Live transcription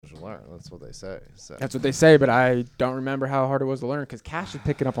learn. That's what they say. So. That's what they say, but I don't remember how hard it was to learn because Cash is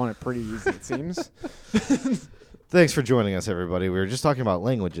picking up on it pretty easy, it seems. Thanks for joining us, everybody. We were just talking about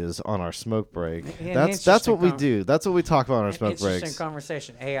languages on our smoke break. Yeah, That's what we do. That's what we talk about on our smoke breaks. Interesting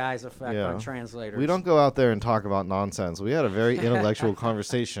conversation. AI's effect on translators. We don't go out there and talk about nonsense. We had a very intellectual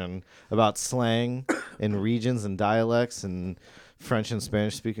conversation about slang and regions and dialects and French and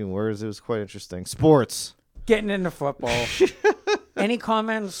Spanish speaking words. It was quite interesting. Sports. Getting into football. Any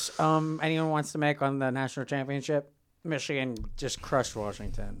comments anyone wants to make on the national championship? Michigan just crushed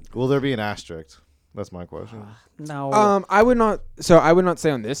Washington. Will there be an asterisk? That's my question. No. I would not. So I would not say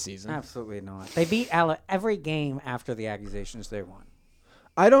on this season. Absolutely not. They beat Alec every game after the accusations they won.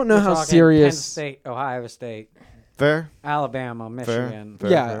 I don't know We're how talking serious. Penn State, Ohio State, Fair. Alabama, Michigan. Fair.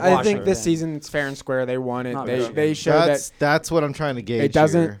 Yeah, I think this Washington. season it's fair and square. They won it. Not They really. they showed That's what I'm trying to gauge.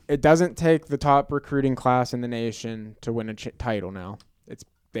 it doesn't take the top recruiting class in the nation to win a title now.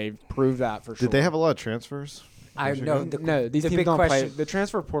 They've proved that for sure. Did they have a lot of transfers? I know. No, these the teams big don't play. question- The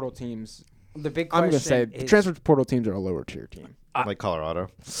transfer portal teams. The big I'm question gonna say the is transfer portal teams are a lower tier team. Like Colorado.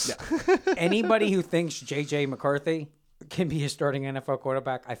 anybody who thinks J.J. McCarthy can be a starting NFL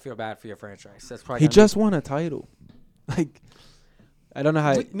quarterback, I feel bad for your franchise. That's probably He just won a title. Like, I don't know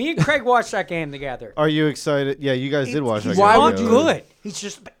how. Me and Craig watched that game together. Are you excited? Yeah, you guys did watch that He's game. not together. good. He's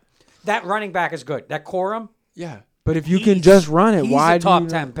just that running back is good. That Corum, Yeah, but if you can just run it, he's why a do top you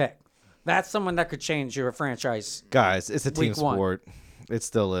 10 pick? That's someone that could change your franchise. Guys, it's a team Week one. sport. It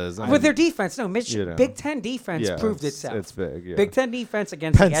still is. I With mean, their defense, no, Big Ten defense yeah, proved it's- itself. It's big. Yeah. Big Ten defense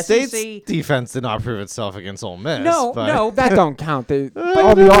against Penn the State's SEC. defense did not prove itself against Ole Miss. No, but no, That don't count. They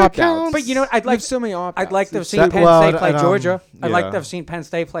all that the opt outs. counts. But you know, I'd like so many opt outs. I'd like to have seen That- Penn well, State play and, Georgia. I'd like yeah. to have seen Penn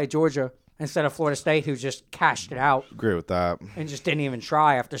State play Georgia instead of Florida State, who just cashed it out Agree with that. and just didn't even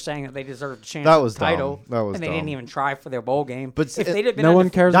try after saying that they deserved a chance That at was the title. dumb. That was and they dumb. didn't even try for their bowl game. But if it- they'd have been No one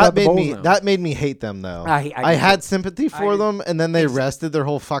undef- cares That about the made bowls me. now. That made me hate them though. I had did. sympathy for them, and then they rested their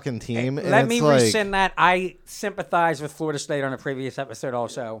whole fucking team. And Let it's me like, rescind that. I sympathize with Florida State on a previous episode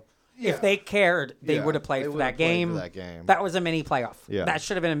also. If they cared, they Yeah, would have played they for would've that played game. for that game. That was a mini playoff. Yeah. That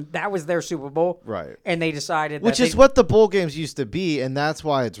should have been. That was their Super Bowl. Right. And they decided Which that is what the bowl games used to be, and that's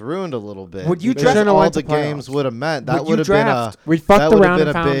why it's ruined a little bit. Would you Because draft- all went the to playoffs. games would have meant that Would you would have been a. draft- We fucked that would have around been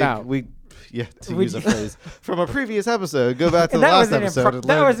and a found big. out. To use a phrase from a previous episode. Go back to And the that last was an episode. and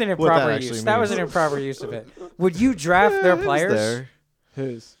that learn was an what improper that actually use. That was an means. improper use of it. Would you draft their It was players? there.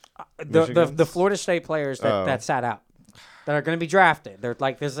 Who's? The Michigan's? Florida State players that sat out, that are going to be drafted. There's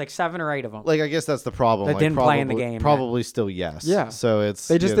like 7 or 8 of them. Like I guess that's the problem. That like, didn't play in the probably- game, Probably still yes. Yeah. So it's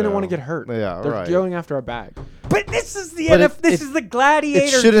They just you didn't want know, to get hurt. Yeah. They're right. going after a bag. But this is the But this is the gladiator.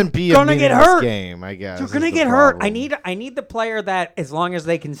 It shouldn't be a gonna get meaningless hurt. game. I guess You're is gonna the get hurt. problem. I need the player that, as long as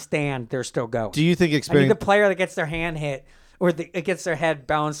they can stand, they're still going. Do you think I need experience? the player that gets their hand hit or it gets their head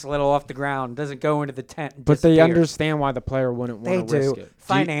bounced a little off the ground, doesn't go into the tent. And But they disappears. understand why the player wouldn't They want to risk do it.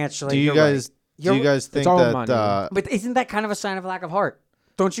 financially. Do you you're guys? right. Do you You're- guys think all that? money. But isn't that kind of a sign of lack of heart?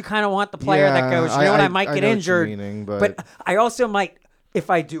 Don't you kind of want the player that goes, you know what, I might get know what you're injured, meaning, but I also might, if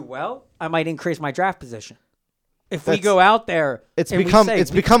I do well, I might increase my draft position. If we That's- go out there, it's and we become say,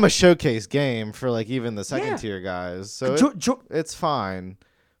 it's become a showcase game for like even the second Yeah. tier guys. So it's fine,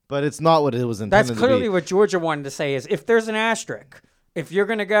 but it's not what it was intended that's to clearly be. what Georgia wanted to say is if there's an asterisk, if you're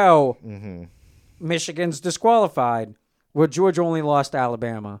going to go, Mm-hmm. Michigan's disqualified. Well, Georgia only lost to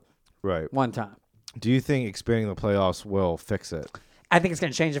Alabama Right. one time. Do you think expanding the playoffs will fix it? I think it's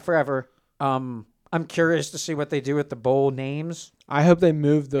going to change it forever. I'm curious to see what they do with the bowl names. I hope they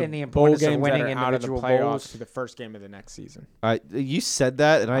move the And the bowl importance of games that winning are out of the individual playoffs bowls. to the first game of the next season. You said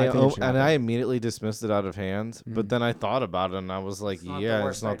that, and I think it should happen. I immediately dismissed it out of hand. But then I thought about it, and I was like, not the yeah, it's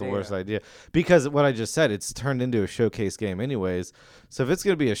worst not the idea. worst idea because what I just said, it's turned into a showcase game, anyways. So if it's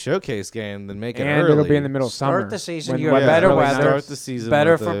going to be a showcase game, then make it And early. it'll be in the middle of summer. Start the season. when You have weather's better really weather. nice. Start the season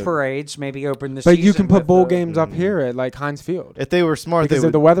Better with for it. parades. Maybe open the But season. you can put with bowl the- games up here at like Heinz Field If they were smart, because they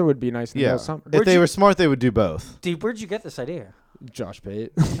would. the weather would be nice in the Yeah. middle of summer. If they were smart, they would do both. Dude, where'd you get this idea? Josh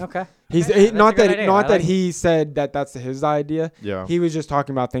Pate. Okay. He's Okay, that's not a good that idea. not I that like he said that that's his idea. Yeah. He was just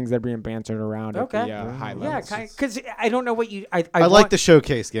talking about things that are being bantered around Okay. at the high Yeah, levels. because I don't know what you. I I like want, the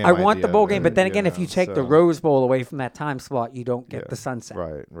showcase game. I want the idea, bowl game, but then again, if yeah, you take the so- Rose Bowl away from that time slot, you don't get Yeah. the sunset.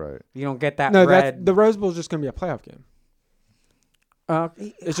 Right. You don't get that No, red. the Rose Bowl is just going to be a playoff game.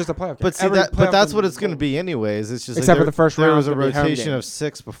 It's just a playoff game. But see Every that, but playoff that's game what is it's going to bowl. be anyways. It's just Except for like the first there round was a gonna be home rotation game. of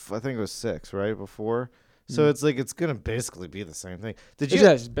 6. I think it was 6 right before. So it's like it's going to basically be the same thing. Did you?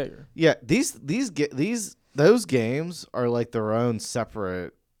 Yeah, it's just bigger. Yeah, those games are like their own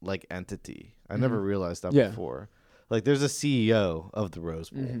separate like entity. I never realized that Yeah. before. Like there's a CEO of the Rose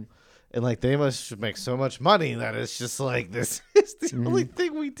Bowl. And like they must make so much money that it's just like this is the only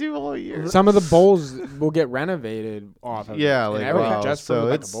thing we do all year. Some of the bowls will get renovated off of Yeah, it. like And everything wow. just for So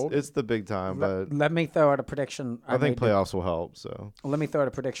like a bowl. it's the big time, but Let me throw out a prediction. I think made to- playoffs will help. So Let me throw out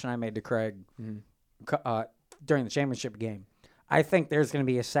a prediction I made to Craig Mhm. During the championship game. I think there's going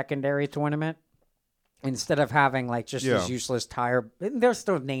to be a secondary tournament instead of having like just Yeah. these useless tire. They'll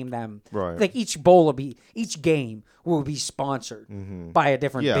still name them. right. Like each game will be sponsored Mm-hmm. by a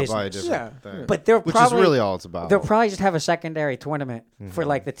different Yeah, business. by a different Yeah. thing. But they'll Which probably is really all it's about. they'll probably just have a secondary tournament for Mhm.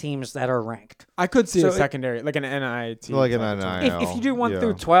 like the teams that are ranked. I could see So a it- secondary, like an NIT. Like an type of NIL. tournament. If you do 1 yeah.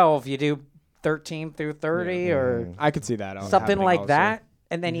 through 12, you do 13 through 30 or Mhm. I could see that. something happening like also. that,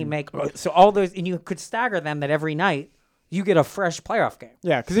 and then you Mhm. make so all those, and you could stagger them that every night you get a fresh playoff game.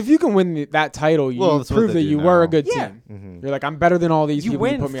 Yeah, because if you can win that title, you Well, that's what prove they that do you were a now. good Yeah. team. Mhm. You're like, I'm better than all these You people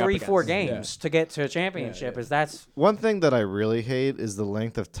win put me up 3-4 against. games to get to a championship. Yeah. Is that's One thing that I really hate is the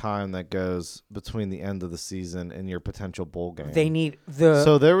length of time that goes between the end of the season and your potential bowl game. they need the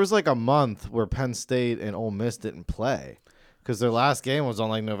So there was like a month where Penn State and Ole Miss didn't play because their last game was on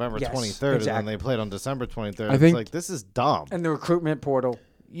like November Yes, 23rd, and exactly. then they played on December 23rd. I It's think- like this is dumb. and the recruitment portal.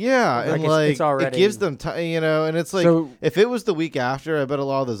 Yeah, Like, and it's- like it's already- it gives them time, and it's like So- if it was the week after, I bet a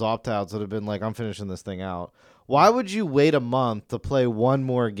lot of those opt-outs would have been like, I'm finishing this thing out. Why would you wait a month to play one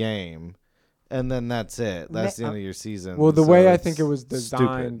more game, and then that's it? That's the end of your season. Well, the So way I it's think it was stupid.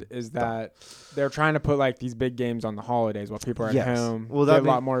 designed is that they're trying to put like these big games on the holidays while people are at Yes. home. Well, Get that a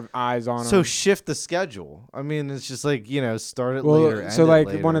lot more eyes on So them. shift the schedule. I mean, it's just like start it Well, later. so end it like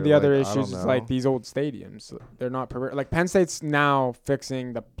later. one of the other Like, I issues don't is like know. these old stadiums. They're not like Penn State's now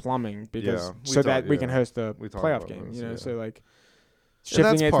fixing the plumbing because Yeah, we so that talked- we can yeah. host a We talked playoff about game. this, You know, yeah. so like And shifting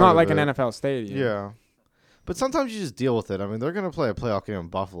that's it. It's part not of like an it. NFL stadium. Yeah. But sometimes you just deal with it. I mean, they're going to play a playoff game in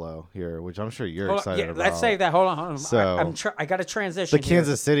Buffalo here, which I'm sure you're Hold on, excited yeah, about. let's save that. Hold on. So- I got to transition. The here.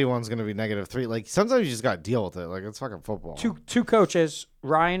 Kansas City one's going to be -3. Like, sometimes you just got to deal with it. Like, it's fucking football. Two coaches,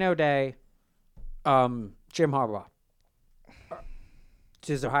 Ryan O'Day, Jim Harbaugh.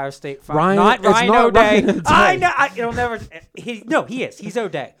 Is Ohio State fine? Ryan- not it's Ryan not O'Day. Ryan O'Day. I know. It'll never. He is. He's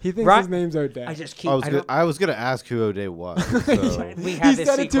O'Day. He thinks Ri- his name's O'Day. I just keep. I was gonna ask who O'Day was. So. we had He this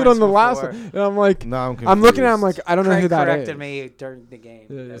said it to it sequence on the last before. one, and I'm like, Now I'm looking at him like, confused. I don't know Craig who that corrected is. me during the game.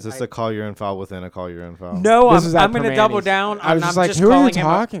 Yeah, yeah. Is this I- a call your info within a call your info? No, This is at I'm going to double Permanis. down. I was I'm just like, just who are you calling him.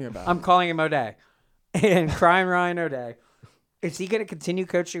 talking about? I'm calling him O'Day, and crying Ryan O'Day. Is he going to continue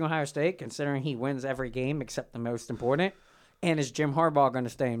coaching Ohio State, considering he wins every game except the most important? And is Jim Harbaugh going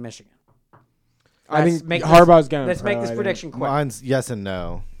to stay in Michigan? I Let's think make Harbaugh's going. Let's make this I think. prediction quick. Mine's yes and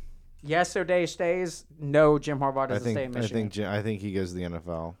no. Yes, O'Day stays. No, Jim Harbaugh doesn't stay in Michigan. I think he goes to the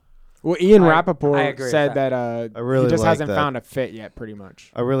NFL. Well, Ian I Rappaport agree with said that. that, I really he just like hasn't that. found a fit yet, pretty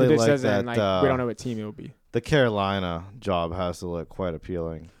much. I really He just like says that. we don't know what team it will be. The Carolina job has to look quite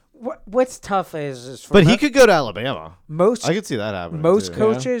appealing. What's tough is for But he could go to Alabama. most I could see that happening. most too.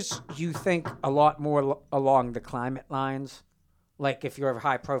 coaches, you think a lot more along the climate lines. Like if you're a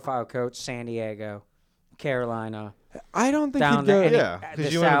high profile coach, San Diego, Carolina, I don't think down he'd there. go. and Yeah, the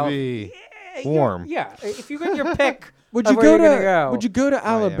because you want to South. be Yeah, warm. Yeah, if you get your pick, Would of you where go you're to? gonna go. Would you go to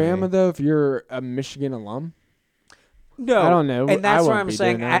Alabama Miami. though if you're a Michigan alum? No, I don't know. And I that's what wouldn't I'm be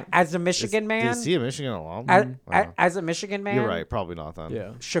saying. doing that. As a Michigan man, Is he a Michigan alum? as a Michigan man, You're right. Probably not then.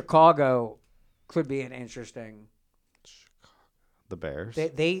 Yeah. Chicago could be an interesting. The Bears.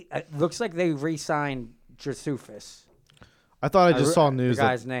 They it looks like they re-signed Jasufis. I thought I I just re- saw the news.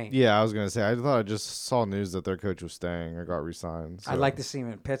 guy's that, name. Yeah, I was gonna say. I thought I just saw news that their coach was staying or got re-signed. So. I'd like to see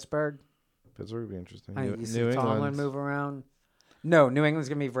him in Pittsburgh. Pittsburgh would be interesting. I New, think you New see Tomlin England. move around. No, New England's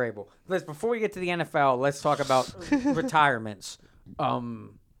gonna be Vrabel. Before we get to the NFL, let's talk about retirements.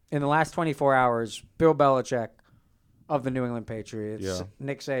 In the last 24 hours, Bill Belichick of the New England Patriots, Yeah.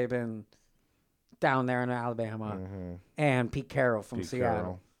 Nick Saban down there in Alabama, Mhm. and Pete Carroll from Pete Seattle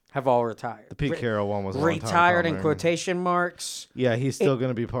Carroll. have all retired. The Pete Carroll one was a long time retired in coming. quotation marks. Yeah, he's still going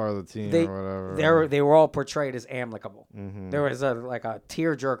to be part of the team They- or whatever. They were all portrayed as amicable. Mhm. There was a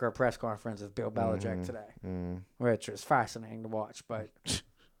tearjerker press conference with Bill Belichick today, Mm. which was fascinating to watch. But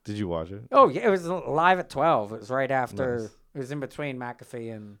Did you watch it? oh yeah, it was live at 12. It was right after. Nice. It was in between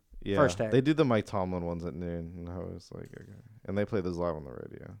McAfee and Yeah, First take. they do the Mike Tomlin ones at noon, and I was like, okay. And they play those live on the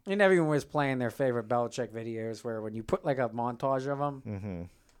radio. and everyone was playing their favorite Belichick videos. Where when you put like a montage of him,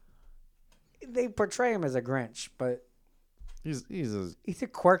 Mm-hmm. they portray him as a Grinch, but He's he's a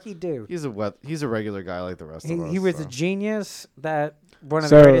quirky dude. he's a regular guy like the rest of us. He was so. a genius. That one of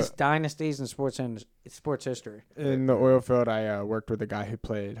So- the greatest dynasties in sports history. In the oil field, I worked with a guy who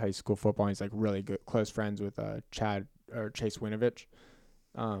played high school football. He's like really good, close friends with Chase Winovich,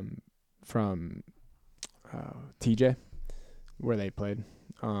 from TJ, where they played.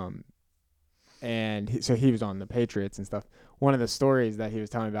 so he was on the Patriots and stuff. One of the stories that he was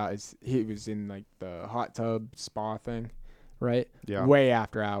telling about is he was in like the hot tub spa thing, right? Yeah. Way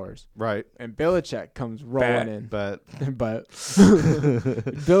after hours. Right. And Belichick comes rolling in. But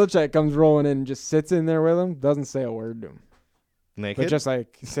Belichick comes rolling in and just sits in there with him, doesn't say a word to him. naked. But just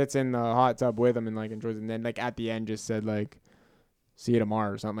like sits in the hot tub with him and like enjoys it. And then like at the end just said like, see you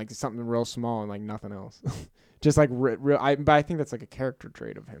tomorrow or something. Like something real small and like nothing else. Just like real. But I think that's like a character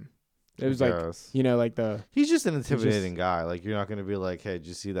trait of him. It was like, you know, like he's just an intimidating guy. Like you're not going to be like, hey, did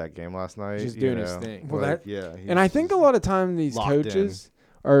you see that game last night? Just doing his thing. Well, like, yeah. And I think a lot of time these coaches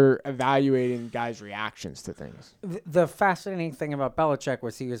are evaluating guys' reactions to things. The fascinating thing about Belichick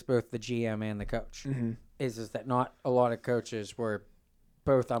was he was both the GM and the coach. Mm-hmm. Is that not a lot of coaches were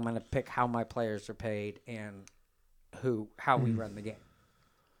both, I'm going to pick how my players are paid and how we run the game.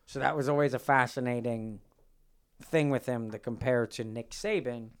 So that was always a fascinating thing with him to compare to Nick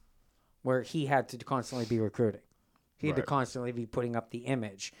Saban, where he had to constantly be recruiting. He had to constantly be putting up the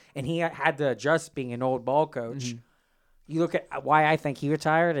image. And he had to adjust being an old ball coach. Mm-hmm. You look at why I think he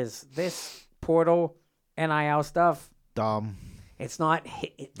retired is this portal, NIL stuff. Dumb. It's not.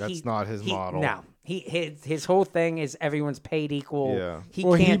 That's not his model. No. His whole thing is everyone's paid equal. Yeah. He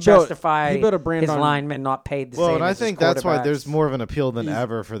can't justify his linemen not paid the same. Well, and I as think that's why there's more of an appeal than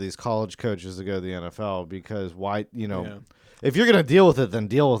ever for these college coaches to go to the NFL because why, if you're going to deal with it, then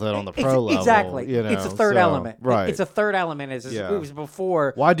deal with it on the pro level. Exactly. It's a third element. Right. It's a third element. It was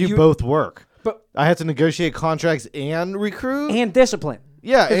before. Why do both work? But I had to negotiate contracts and recruit? And discipline.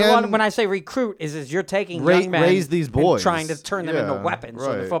 Yeah, and when I say recruit, is you're taking young men, raise these boys, and trying to turn them into weapons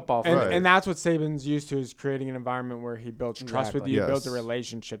on the football field. And that's what Saban's used to, is creating an environment where he builds trust with you, builds a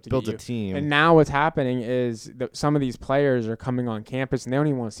relationship, builds a team. And now what's happening is that some of these players are coming on campus and they don't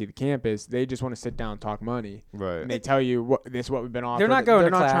even want to see the campus. They just want to sit down and talk money. Right. And they tell you this is what we've been offered. They're not going to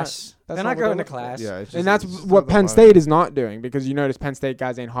class. They're not going to class. Yeah, and that's what Penn State is not doing, because you notice Penn State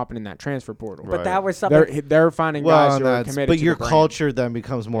guys ain't hopping in that transfer portal. But that was something they're finding guys who are committed. But to your the culture then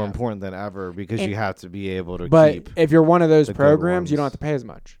becomes more important than ever because you have to be able to keep. But if you're one of those programs, you don't have to pay as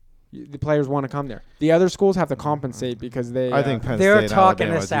much. The players want to come there. The other schools have to compensate because they. I think Penn State they're talking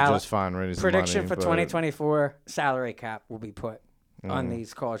Alabama the salary. Just fine prediction for 2024 salary cap will be put on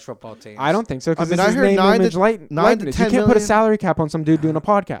these college football teams. I don't think so. I mean, I heard 9 to 10 You can't put a salary cap on some dude doing a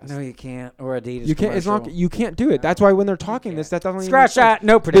podcast. No, you can't. Or Adidas. You can't. It's not. You can't do it. That's why when they're talking this, that doesn't scratch that.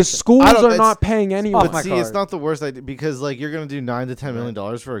 No prediction. The schools are not paying anyone. But see, it's not the worst idea because like you're gonna do $9 to $10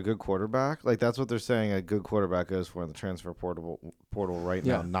 million for a good quarterback. Like that's what they're saying a good quarterback goes for in the transfer portal right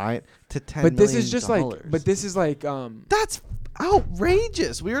now. $9 to $10 But this million. is just like. But this is like. That's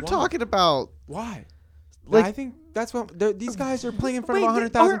outrageous. We were talking about why. Like, I think that's what these guys are playing in front of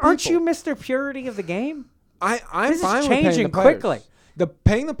 100,000 people. Aren't you Mr. Purity of the game? I'm this fine is with changing paying the quickly. The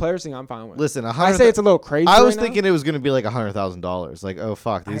paying the players thing, I'm fine with. Listen, I say it's a little crazy. I was right thinking it was going to be like $100,000. Like, oh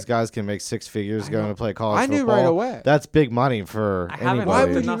fuck, these guys can make six figures going to play college football. I knew right away. That's big money for anybody. Why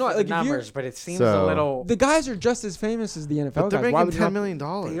would you not? Like numbers, but it seems a little. The guys are just as famous as the NFL but they're guys. making $10 million.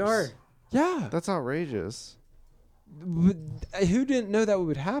 They are. Yeah, that's outrageous. But who didn't know that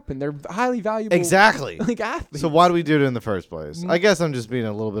would happen? They're highly valuable. Exactly. Like athletes. So why do we do it in the first place? I guess I'm just being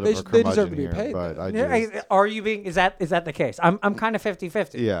a little bit of a curmudgeon deserve to be here, paid, but are you being? Is that the case? I'm kind of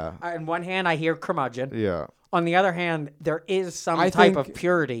 50-50. Yeah. On one hand, I hear curmudgeon. Yeah. On the other hand, there is some type of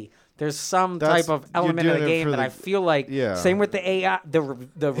purity. There's some type of element of the game that I feel like. Yeah. Same with the AI. The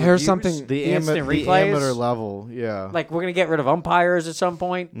here's reviews, something. The instant replays. The amateur level. Yeah. Like we're gonna get rid of umpires at some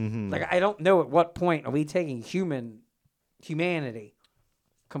point. Mm-hmm. Like I don't know at what point are we taking humanity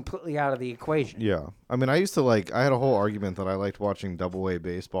completely out of the equation. Yeah. I mean, I had a whole argument that I liked watching AA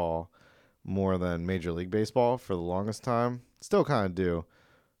baseball more than Major League Baseball for the longest time. Still kind of do.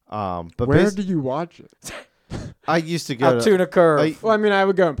 But where do you watch it? I used to go to Tuna Curve. I mean, I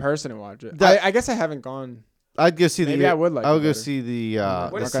would go in person and watch it. I guess I haven't gone. I'd go see Maybe I would like. I would go see the.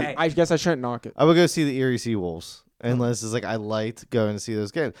 I guess I shouldn't knock it. I would go see the Erie Seawolves. Unless it's like I liked going to see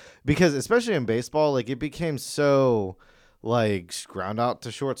those games because especially in baseball, like it became so like ground out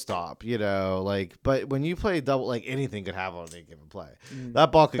to shortstop, but when you play double, like anything could happen on any given play.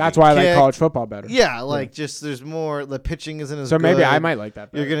 That ball could. That's get why kicked. I like college football better. Yeah, just there's more. The pitching isn't as. So good. Maybe I might like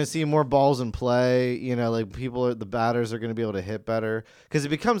that better. You're gonna see more balls in play. Like the batters are gonna be able to hit better because it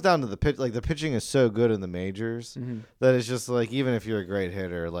becomes down to the pitch. Like the pitching is so good in the majors that it's just like even if you're a great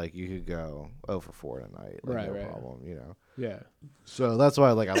hitter, like you could go 0 for 4 tonight, like, no problem. Yeah. So that's why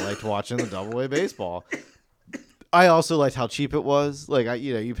I liked watching the AA baseball. I also liked how cheap it was. Like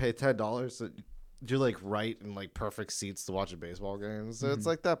you pay $10 you're like right in like perfect seats to watch a baseball game. So it's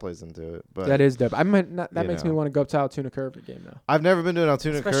like that plays into it. But That is dope. That you makes me know. want to go up to Altoona Curve game now. I've never been to an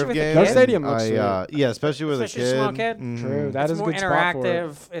Altoona Especially Curve with the game. kid. Their stadium looks yeah, especially with Especially a small kid. kid. True. That It's is a more good spot for it.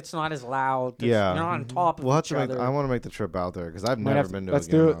 interactive. It's not as loud. There's- Yeah. You're not on top of We'll have each to make. other. I want to make the trip out there because I've Might never have to- been to. let's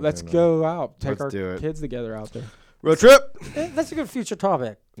a game do in it. Let's Altoona. go out. Take Let's our do it. kids together out there. Road trip. That's a good future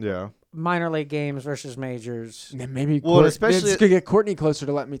topic. Yeah. Minor league games versus majors. And then maybe Well, especially- it's gonna get Courtney closer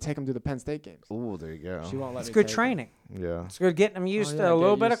to let me take him to the Penn State games. Ooh, there you go. She won't let It's me good take training. Yeah. It's good getting them used yeah, to a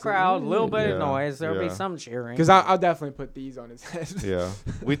little get bit of used to- crowd, a little bit Yeah, of noise. There'll be yeah. some cheering. Because I'll definitely put these on his head. Yeah.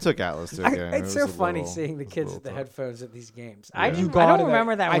 We took Atlas to a game. It It's was so a funny little- seeing the it was a kids little with the tough. headphones at these games. Yeah. I You don't gotta-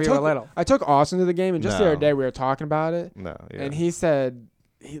 remember that I when we took, were little. I took Austin to the game, and just the No. other day we were talking about it, No. Yeah. and he said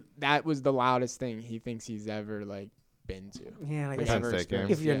that was the loudest thing he thinks he's ever like been to. Yeah, I Like, guess Penn ever State experienced.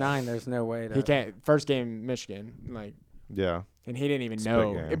 game. if you're Yeah. 9, there's no way to. He can't. First game, Michigan, like, Yeah. and he didn't even It's a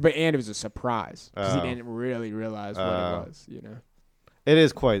know. big game. But and it was a surprise because he Oh. didn't really realize what Oh. it was. You know. It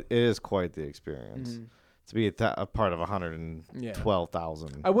is quite the experience Mhm. to be a part of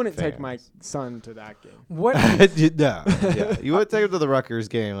 112,000. I wouldn't take my fans. son to that game. What? No. Yeah. You would take him to the Rutgers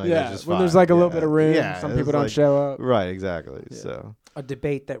game. Like, yeah, that's just when fine. there's like a little Yeah. bit of room, Yeah, some it's people don't like- show up. Right. Exactly. Yeah. So. A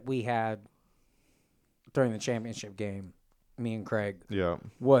debate that we had during the championship game, me and Craig, Yeah.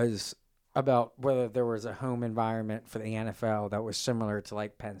 was about whether there was a home environment for the NFL that was similar to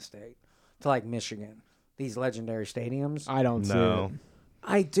like Penn State, to like Michigan, these legendary stadiums. I don't see No. it.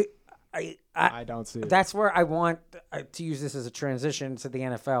 I do. I don't see it. That's where I want to use this as a transition to the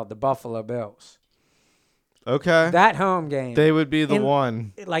NFL. The Buffalo Bills. Okay. That home game, They would be the In-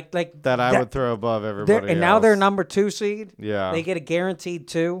 one like that I would throw above everybody. and now they're else. number 2 seed. Yeah. They get a guaranteed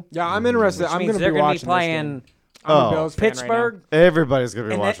 2. Yeah, I'm interested. Which I'm means going to they're be gonna watching playing this game. I'm a Oh. Bills fan right now. Pittsburgh. Everybody's gonna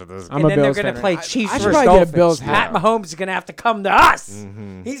be And watching this. I'm and a then they're Bills going to fan. play I- Chiefs I should versus probably get a Dolphins. Bills Pat hat. Mahomes is going to have to come to us.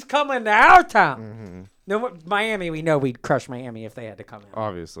 Mm-hmm. He's coming to our town. No, Miami, we know we'd crush Miami if they had to come in.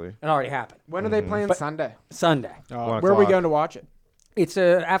 Obviously. It already happened. When are they playing But- Sunday? Sunday. 1 Where are we o'clock. going to watch it? It's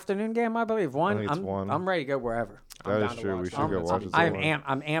a afternoon game, I believe. I think it's 1. I'm ready to go wherever. I'm That down is to true. watch We it. should go I'm- watch it. I'm somewhere. amped.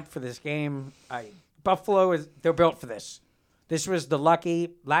 I'm amped for this game. Buffalo they're built for this. This was the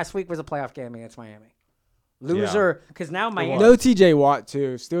lucky. Last week was a playoff game against Miami. Loser, because now Miami. No TJ Watt,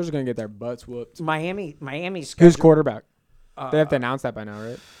 too. Steelers are going to get their butts whooped. Miami's Who's quarterback? Uh, They have to announce that by now,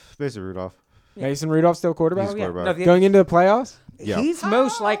 right? Mason Rudolph. Yeah. Mason Rudolph still quarterback? He's quarterback. No, the- Going into the playoffs? Yeah. He's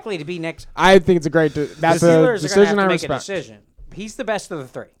most likely to be next. I think it's a great. That's The Steelers a are gonna decision have to I make a respect. decision. He's the best of the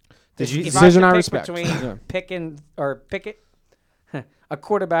 3. Did you- If Decision I I had to respect. pick between Yeah. Pickett, a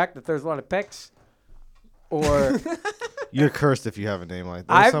quarterback that throws a lot of picks, or You're cursed if you have a name like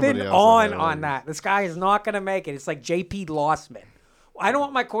that. I've been on that. This guy is not going to make it. It's like J.P. Lossman. I don't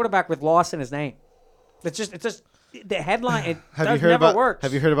want my quarterback with Loss in his name. It's just the headline. It Have does you heard never about? works.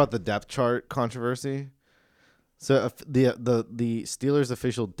 Have you heard about the depth chart controversy? So the Steelers'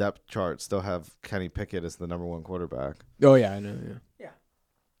 official depth chart still have Kenny Pickett as the number 1 quarterback. Oh, yeah, I know. Yeah.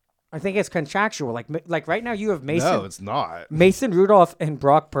 I think it's contractual. Like right now, you have Mason. No, it's not. Mason Rudolph and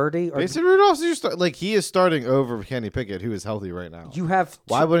Brock Purdy. Mason Rudolph's your he is starting over Kenny Pickett, who is healthy right now. You have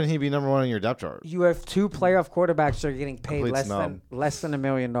Why wouldn't he be number 1 on your depth chart? you have 2 playoff quarterbacks that are getting paid Complete less than $1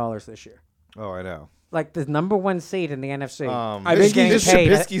 million this year. Oh, I know. Like the number 1 seed in the NFC. I think Mitch he's getting paid.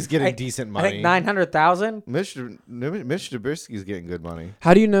 Trubisky's getting decent money. I think 900,000. Mitch Trubisky's getting good money.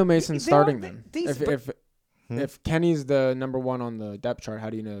 How do you know Mason's They starting are then? these- If Kenny's the number 1 on the depth chart, how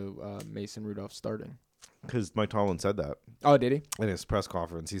do you know Mason Rudolph's starting? Because Mike Tomlin said that Oh, did he? in his press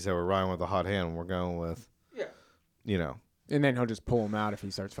conference. He said we're riding with a hot hand. We're going with, And then he'll just pull him out if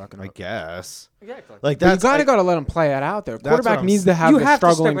he starts fucking up. I guess. Exactly. Like But you that's gotta let him play it out there. what Quarterback I'm needs to have You the have to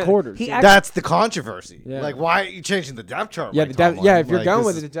stick struggling with it. quarters. He Yeah, act- that's the controversy. Yeah. Like, why are you changing the depth chart? yeah, Mike the depth, Tomlin? yeah. If you're Like, going this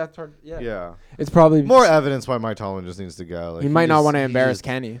with is- it, the depth chart. Yeah, yeah, it's probably more evidence why Mike Tomlin just needs to go. Like, He might not just- want to he embarrass just-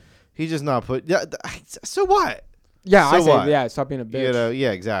 Kenny. He just not put. Yeah. So what? Yeah, So I say what? yeah. Stop being a bitch. You know,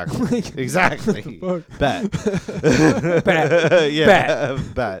 yeah, exactly. Exactly. Fuck. Bet. Bet. Yeah,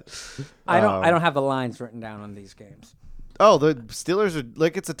 bet. I don't have the lines written down on these games. Oh, the Steelers are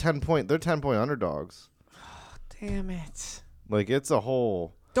like it's a 10-point. They're 10-point underdogs. Damn it. Like it's a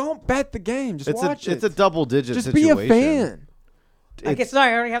whole. Don't bet the game. Just watch it. It's a double digit. Just situation. be a fan. I guess no.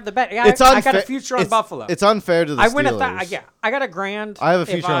 I already have the bet. Yeah, It's I unfair. got a future on Buffalo. It's unfair to the I Steelers. win I got $1,000. I have a if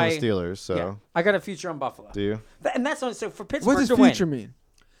future on the Steelers. So Yeah, I got a future on Buffalo. do you? And that's so for Pittsburgh What does to future win. mean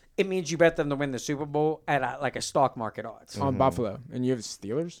It means you bet them to win the Super Bowl at like a stock market odds. on Buffalo? And you have the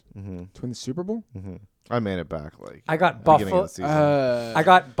Steelers Mm-hmm. to win the Super Bowl? Mm-hmm. I made it back. Like I got beginning of Buffalo. the season. I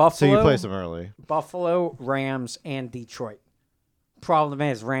got so Buffalo. you play some early. Buffalo, Rams, and Detroit. Problem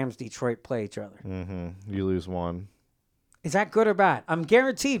is, Rams, Detroit play each other. Mm-hmm. You lose one. Is that good or bad? I'm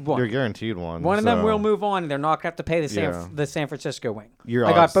guaranteed one. You're guaranteed one. One of them so will move on, and they're not going to have to pay Yeah. the San Francisco wing. Your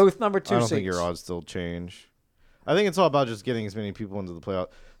I odds- got both number 2 I don't seeds. think your odds still change. I think it's all about just getting as many people into the playoff.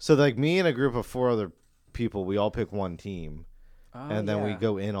 So like me and a group of 4 other people, we all pick one team, Oh, and then we yeah.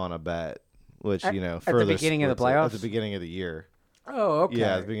 go in on a bet, which At- you know at the further beginning of the splits it. At playoffs? the beginning of the year. Oh, okay.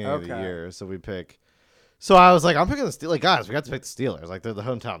 Yeah, at the beginning of the Okay. year. So we pick. So I was like, I'm picking the Steelers. Like, guys, we got to pick the Steelers. Like, they're the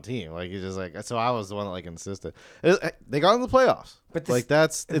hometown team. Like, you just like. So I was the one that like insisted. They got in the playoffs. But Like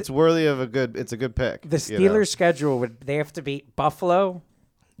it's worthy of a good. It's a good pick. The Steelers' schedule would they have to beat Buffalo,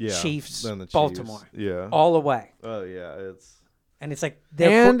 Chiefs, then the Chiefs. Baltimore, Yeah. all away, Oh yeah, it's. and it's like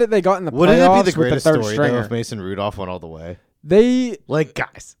And they got in the Wouldn't playoffs it be the greatest with the third story though stringer. if Mason Rudolph went all the way? They Like,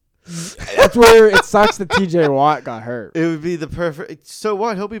 guys, that's where it sucks that T.J. Watt got hurt. it would be the perfect. So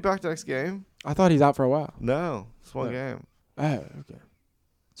what? He'll be back next game. I thought he's out for a while. No, it's one Yeah. game. Oh, okay.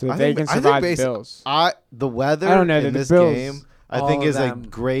 So I they think- can I think survive the basi- Bills. The weather I don't know, in the this Bills, game, I all think, of is a them.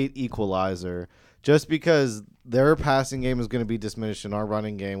 great equalizer. Just because their passing game is going to be diminished in our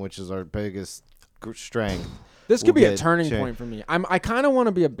running game, which is our biggest strength. This will could be a get turning changed. point for me. I kind of want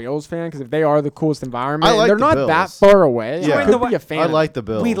to be a Bills fan because if they are the coolest environment, I like they're the not Bills. that far away. Yeah. I could be a fan. I of like them.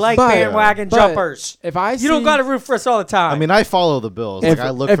 the Bills. we like But- bandwagon but jumpers. If I You don't see- got to root for us all the time. I mean, I follow the Bills. if, Like,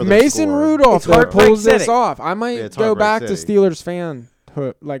 I look if for their Mason score. Rudolph It's though Heartbreak pulls this City. off, I might Yeah, it's go Heartbreak back to City. Steelers fan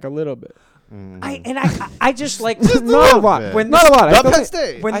like a little bit. I just like Just a Not a little lot. bit. When Not a lot. I Not still Penn think-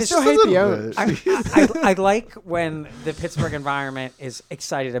 State. when I this- still Just a hate the little owners. bit. I like when the Pittsburgh environment is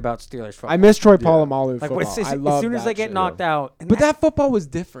excited about Steelers football. I miss Troy Polamalu like football. as I love soon as that they get shit. knocked out. And But that football was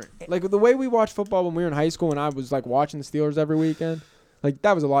different. Like the way we watched football when we were in high school, and I was like watching the Steelers every weekend. Like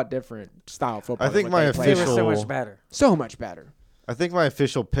that was a lot different style of football. I think than my what they they played. were so official- much better. So much better. I think my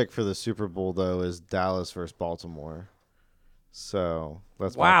official pick for the Super Bowl though is Dallas versus Baltimore. So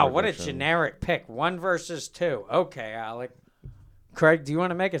that's my Wow, what a prediction. generic pick. 1 versus 2. Okay, Alec. Craig, do you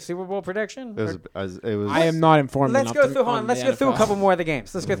want to make a Super Bowl prediction? It was. It was I am not informed. Let's enough go through. Hold on. on Let's the go through a NFL. couple more of the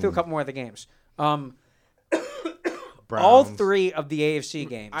games. Let's go through a couple more of the games. All Browns. 3 of the AFC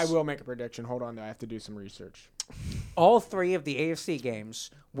games. I will make a prediction. Hold on, though. I have to do some research. All 3 of the AFC games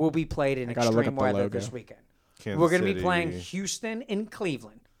will be played in I gotta look extreme up the weather logo. this weekend. Kansas We're going to be City. playing Houston and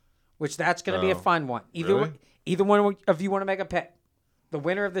Cleveland, which that's going to be a Oh, fun one. really? Either one of you want to make a pick. The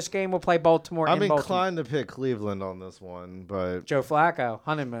winner of this game will play Baltimore I'm in Baltimore. inclined to pick Cleveland on this one, but Joe Flacco,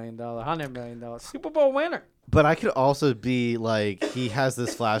 $100 million Super Bowl winner. I could also be like he has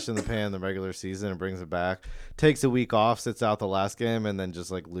this flash in the pan in the regular season and brings it back, takes a week off, sits out the last game, and then just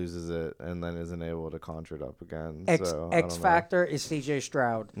like loses it and then isn't able to conjure it up again. X So, I don't know. factor is C.J.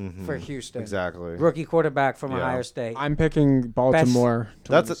 Stroud Mhm. for Houston, Exactly. rookie quarterback from Yeah. Ohio State. I'm picking Baltimore.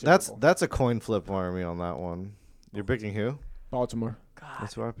 to win the Super Bowl. That's a coin flip for me on that one. You're picking who? Baltimore. God,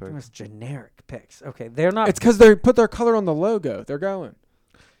 That's who I picked. those generic picks. Okay, they're not. It's because they put their color on the logo. They're going.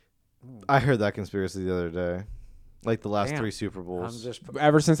 I heard that conspiracy the other day, like the last Damn. 3 Super I'm Bowls. just.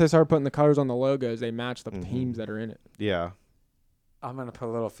 Ever since they started putting the colors on the logos, they match the Mhm. teams that are in it. Yeah. I'm gonna put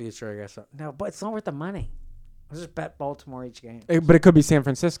a little future, I guess. No, but it's not worth the money. I'll just bet Baltimore each game. But it could be San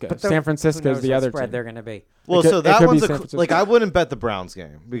Francisco. But San who Francisco knows is the what other spread team. they're gonna be. Well, could- so it that could be one's San Francisco. like I wouldn't bet the Browns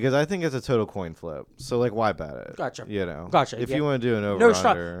game because I think it's a total coin flip. So like, why bet it? Gotcha. You know. Gotcha, If yeah. you want to do an over No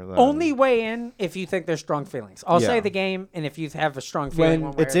strong. under, then- Only weigh in if you think there's strong feelings. I'll say Yeah. the game, and if you have a strong feeling, When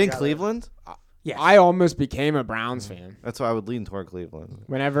one way it's or in the other. Cleveland. Yes. I almost became a Browns fan That's why I would lean toward Cleveland.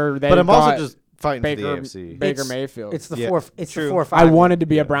 whenever they But I'm got also just fighting for the Baker, AFC. Baker It's- Mayfield. It's the Yeah, 4. It's true. the 4 or 5. I wanted to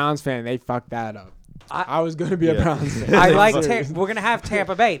be Yeah. a Browns fan. They fucked that up. I- I was going to be a Yeah. Browns fan. I like. Seriously. We're gonna have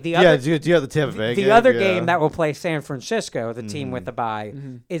Tampa Bay. The Yeah. other. Do you have the Tampa Bay The game? other Yeah. game that will play San Francisco, the team with the bye,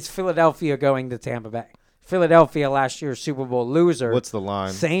 is Philadelphia going to Tampa Bay. Philadelphia, last year's Super Bowl loser. What's the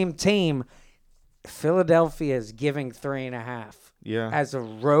line? Same team. Philadelphia is giving 3.5 Yeah. as a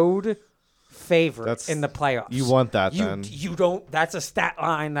road favorite That's- in the playoffs. You want that you, then? you don't. That's a stat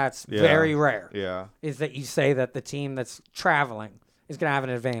line that's Yeah. very rare. Yeah. Is that you say that the team that's traveling is going to have an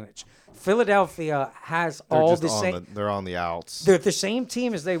advantage. Philadelphia has They're all just the on same. they're on the outs. They're the same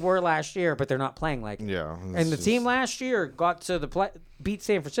team as they were last year, but they're not playing like it. Yeah. And the team last year got to beat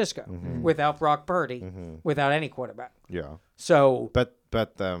San Francisco without Brock Purdy, without any quarterback. Yeah. So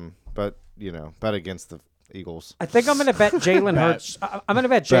Bet them. Bet bet against the Eagles. I think I'm going to bet Jalen Bet. Hurts. I'm going to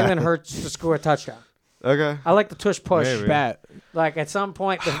bet Jalen Hurts to score a touchdown. Okay. I like the tush push. Maybe. Bet. Like at some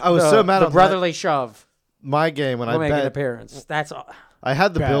point, I was so mad the on that. brotherly shove My game when will I make an bet appearance. That's all. I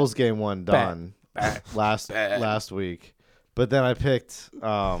had the Bet. Bills game one done last week, but then I picked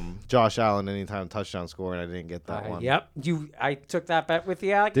Josh Allen anytime touchdown score, and I didn't get that one. Yep. I took that bet with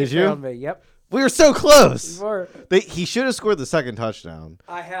you, Alec. Did you? failed me. Yep. We were so close. Or He should have scored the second touchdown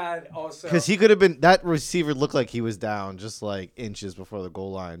I had also because he could have been. That receiver looked like he was down just like inches before the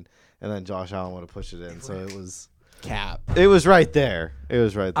goal line, and then Josh Allen would have pushed it in. So it was Cap. It was right there. It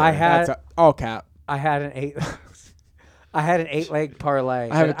was right there. I had That's all cap. I had an 8. I had an 8-leg parlay.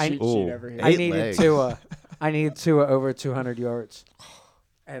 I have a I, cheat Ooh. sheet over here. I Eight needed legs. Tua. I needed Tua over 200 yards,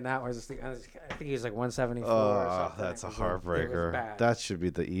 and that was I think he was like 174. or Oh, something. that's a It was- it was heartbreaker. bad. That should be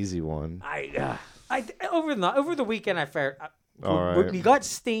the easy one. Over the weekend I fared. All right. We got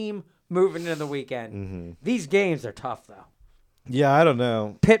steam moving into the weekend. Mm-hmm. These games are tough though. Yeah, I don't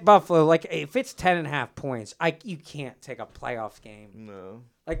know. Pitt Buffalo, like if it's 10.5 points, you can't take a playoff game. No.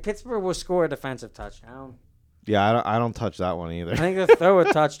 Like Pittsburgh will score a defensive touchdown. Yeah, I don't touch that one either. I think they'll throw a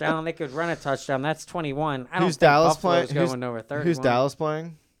touchdown. They could run a touchdown. That's 21. I don't Who's think Dallas Buffalo's playing? going over 31. Who's Dallas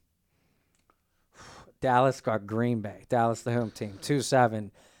playing? Dallas got Green Bay. Dallas, the home team,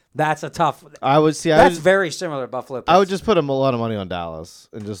 2-7. That's a tough. I would see. That's very similar to Buffalo. I would just put a lot of money on Dallas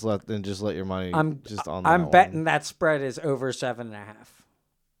and just let your money I'm just on. I'm that betting one. that spread is over 7.5.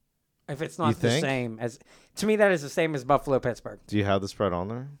 If it's not You the think? same as, to me, that is the same as Buffalo Pittsburgh. Do you have the spread on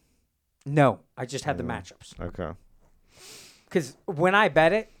there? No, I just had the matchups. Okay. Because when I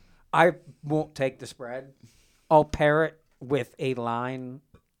bet it, I won't take the spread. I'll pair it with a line,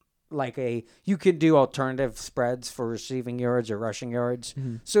 you can do alternative spreads for receiving yards or rushing yards.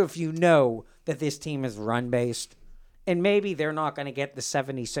 Mm-hmm. So if you know that this team is run based, and maybe they're not going to get the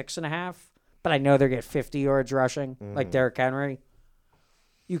 76.5, but I know they'll get 50 yards rushing, like Derrick Henry.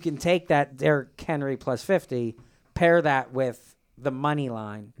 You can take that Derrick Henry plus 50, pair that with the money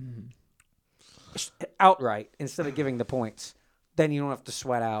line outright instead of giving the points. Then you don't have to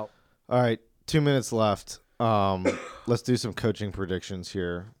sweat out. All right, 2 minutes left. Let's do some coaching predictions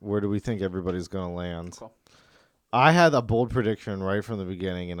here. Where do we think everybody's going to land? Cool. I had a bold prediction right from the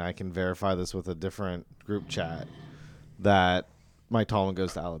beginning, and I can verify this with a different group chat, that Mike Tomlin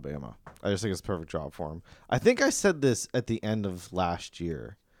goes to Alabama. I just think it's a perfect job for him. I think I said this at the end of last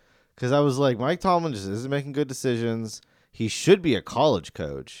year because I was like, Mike Tomlin just isn't making good decisions. He should be a college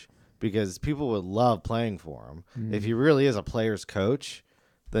coach because people would love playing for him. If he really is a player's coach,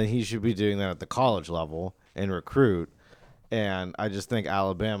 then he should be doing that at the college level and recruit. And I just think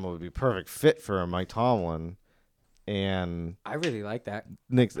Alabama would be perfect fit for Mike Tomlin. And I really like that.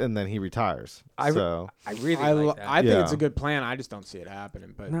 and then he retires. I really like that. I think it's Yeah. a good plan. I just don't see it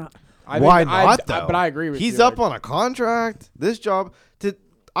happening. But No. Why not, though? But I agree with He's you. up on a contract. This job.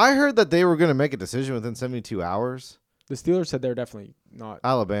 I heard that they were going to make a decision within 72 hours. The Steelers said they're definitely not.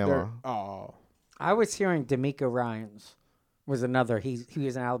 Alabama. Oh, I was hearing D'Amico Ryans was another. He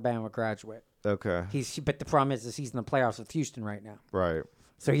was an Alabama graduate. Okay. But the problem is he's in the playoffs with Houston right now. Right.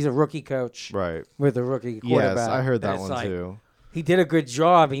 So he's a rookie coach Right. with a rookie quarterback. Yes, I heard And that it's one like, too. He did a good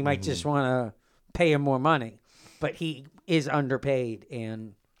job. He might just want to pay him more money, but he is underpaid.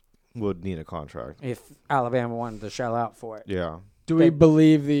 And Would need a contract. if Alabama wanted to shell out for it, Yeah. do we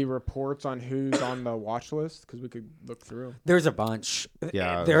believe the reports on who's on the watch list? Because we could look through. there's a bunch.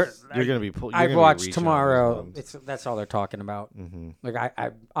 Yeah. There. You're going to be pulled. I've watched tomorrow. That's all they're talking about. Mm-hmm. Like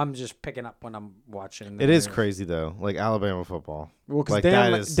I'm just picking up when I'm watching. It is crazy though. Like Alabama football. Well, because Like, that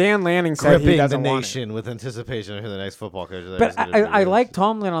Dan, is Dan Lanning said he Gripping the doesn't want it. nation with anticipation of who the next football coach is. But I like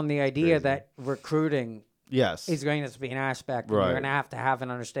Tomlin on the idea Crazy. that recruiting Yes. is going to be an aspect. And Right. You're going to have an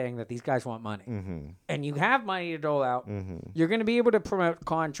understanding that these guys want money. Mm-hmm. And you have money to dole out. Mm-hmm. You're going to be able to promote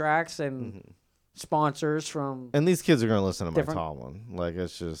contracts and sponsors from. And these kids are going to listen to Mike Different- Tomlin. Like,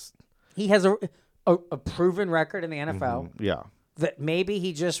 it's just. He has a proven record in the NFL Yeah. that maybe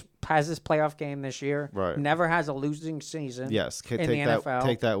he just has this playoff game this year. Right. Never has a losing season. Yes. In Take the that. NFL.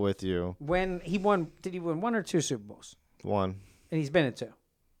 Take that with you. When he won, did he win 1 or 2 Super Bowls? One. And he's been in 2.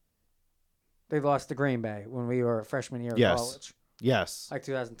 They lost to Green Bay when we were a freshman year of Yes. college, Yes. like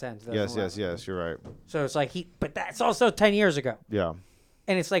 2010. Yes. 2011. Yes. You're right. So it's like but that's also 10 years ago. Yeah.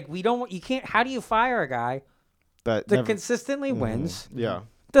 And it's like you can't. How do you fire a guy That that never, consistently wins? Yeah.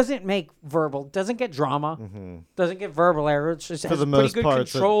 Doesn't doesn't get drama, doesn't get verbal errors. Just For has the pretty most good part,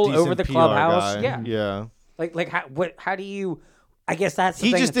 it's a control over decent the PR clubhouse. guy. Yeah, Yeah. like how do you? I guess that's the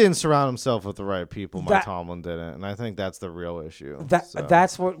He thing. just didn't surround himself with the right people. Mike That- Tomlin didn't, and I think that's the real issue. So.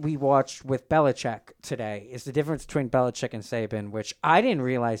 That's what we watched with Belichick today. Is the difference between Belichick and Saban, which I didn't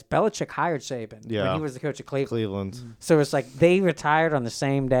realize. Belichick hired Saban when Yeah. he was the coach of Cleveland. Cleveland. So it's like they retired on the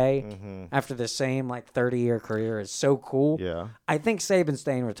same day Mm-hmm. after the same 30-year career. Is so cool. Yeah. I think Saban's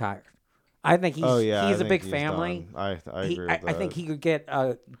staying retired. I think he's I a think big he's family. done. I agree with that. I think he could get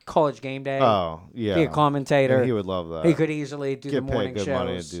a college game day. Oh yeah. Be a commentator. And he would love that. He could easily do get the morning paid good shows.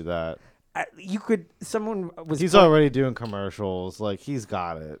 money to do that. Someone was. He's already doing commercials. Like, he's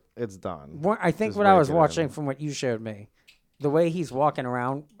got it. It's done. I think Just what I was rake it watching in. from what you showed me, the way he's walking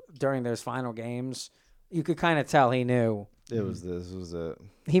around during those final games, you could kind of tell he knew. This was it.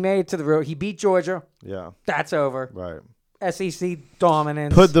 He made it to the road. He beat Georgia. Yeah. That's over. Right. SEC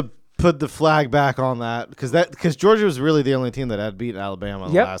dominance. Put the flag back on that because Georgia was really the only team that had beaten Alabama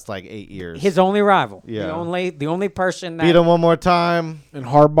in the last like 8 years. His only rival. Yeah. The only person that Beat him one more time. And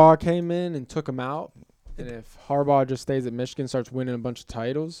Harbaugh came in and took him out. And if Harbaugh just stays at Michigan, starts winning a bunch of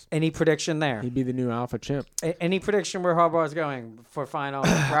titles, Any prediction there? he'd be the new alpha chimp. Any prediction where Harbaugh is going for final?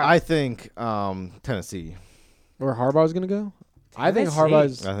 I think Tennessee. Where Harbaugh's gonna go? I think Tennessee.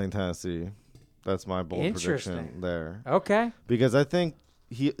 Harbaugh's. I think Tennessee. That's my bold Interesting. prediction there. Okay. Because I think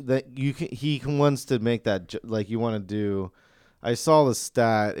he wants to make that like you want to do. I saw the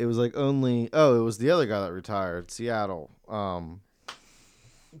stat. It was like it was the other guy that retired, Seattle.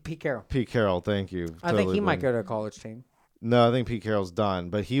 Pete Carroll. Pete Carroll, thank you. I think he might go to a college team. No, I think Pete Carroll's done,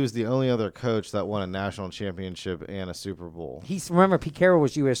 but he was the only other coach that won a national championship and a Super Bowl. Remember Pete Carroll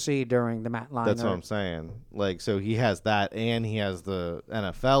was USC during the Matt Leinart. That's what I'm saying. Like, so he has that, and he has the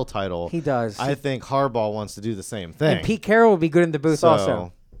NFL title. He does. I think Harbaugh wants to do the same thing. And Pete Carroll would be good in the booth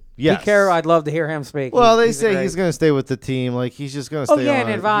also. Yes. Pete Carroll, I'd love to hear him speak. Well, they he's say he's going to stay with the team. Like, he's just going to stay on. an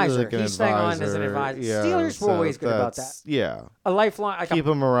advisor. Like an He's staying on as an advisor. advisor. Yeah, Steelers were always good about that's- that. Yeah. A lifelong, like Keep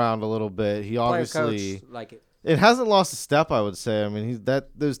a him around a little bit. He player obviously coach, like it. it hasn't lost a step, I would say. I mean,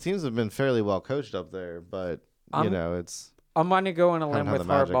 those teams have been fairly well coached up there, but it's I'm going to go on a limb haven't had with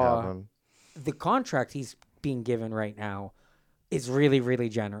the magic Harbaugh. happen. The contract he's being given right now is really, really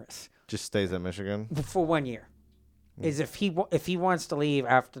generous Just stays at Michigan. for 1 year. Is if he wants to leave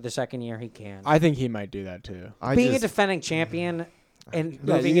after the second year, he can. I think he might do that too. Being a defending champion and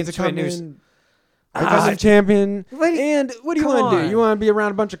moving you get into a new. become champion. What- And what do you come want to do? on. You want to be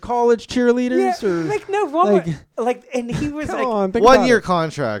around a bunch of college cheerleaders, or And he was come like, on, think 1 about year it.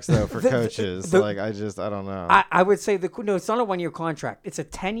 contracts though for coaches. I don't know. I would say no, it's not a 1 year contract. It's a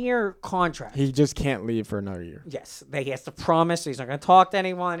 10-year contract. He just can't leave for another year. Yes, he has to promise he's not going to talk to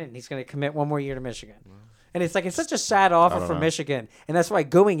anyone, and he's going to commit 1 more year to Michigan. And it's such a sad offer for Michigan, and that's why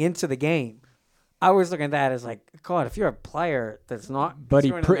going into the game, I was looking at that as like, God, if you're a player that's not, But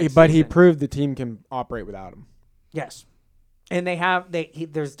he proved the team can operate without him. yes, and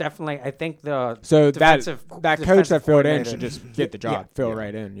there's definitely I think the So defensive that coach defensive that filled in coordinator- should just get the job, fill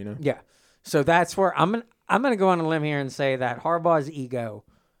right in. You know. Yeah. So that's where I'm gonna go on a limb here and say that Harbaugh's ego,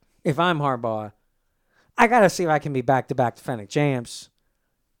 if I'm Harbaugh, I gotta see if I can be back-to-back defending champs.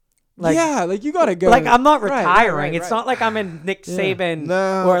 You gotta go. Like I'm not Right, retiring. right, It's right. not like I'm in Nick Saban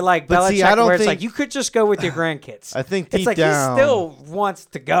No, or like but Belichick, see, I don't where it's think- like you could just go with your grandkids. I think it's deep like down, he still wants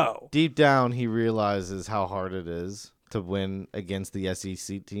to go. deep down, he realizes how hard it is to win against the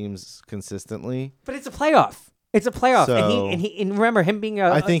SEC teams consistently. But it's a playoff. It's a playoff, So- and remember him being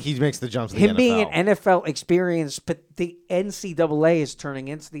I think he makes the jump to the him NFL. being an NFL experience, but the NCAA is turning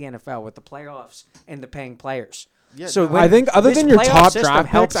into the NFL with the playoffs and the paying players. Yeah, so no, when I think other this than your playoff top system draft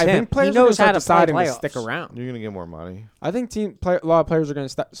helps picks, I him. think players he are going knows to how start to play deciding to stick playoffs. around. You're gonna get more money. I think a lot of players are going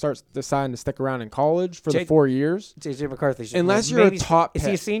to start deciding to stick around in college for the 4 years. JJ McCarthy. Unless you're a maybe- top Is he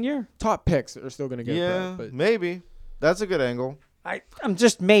a pick. senior? Top picks are still going to get Yeah, picked, but maybe. That's a good angle. I'm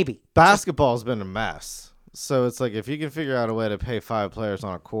just maybe. Basketball's been a mess. So it's like if you can figure out a way to pay 5 players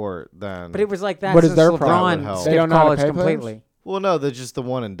on a court, then. But it was like that. What is since their LeBron problem? They skipped don't know how to college pay completely. players? Well, no, they're just the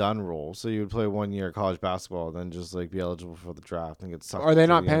one and done rule. So you would play 1 year college basketball, then just like be eligible for the draft and get sucked. are they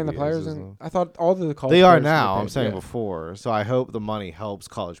into not paying the NBA players? system. I thought all of the college They are players now. get I'm paid, saying yeah. before. So I hope the money helps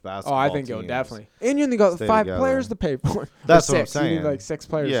college basketball. Oh, I think it'll teams. definitely. And you only got stay 5 together. players to pay for. That's Or what I'm 6. You need saying. like 6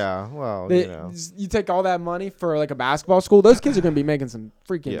 players. Yeah, well, They- You take all that money for like a basketball school. Those kids are going to be making some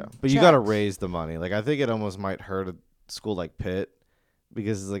freaking. yeah. But you got to checks. raise the money. Like I think it almost might hurt a school like Pitt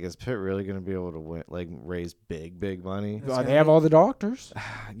because it's like is Pitt really going to be able to win like raise big money? Well, they have all the doctors.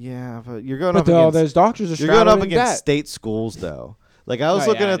 Yeah, but you're going But up against all those doctors are you're going up straddling against debt. state schools though. Like I was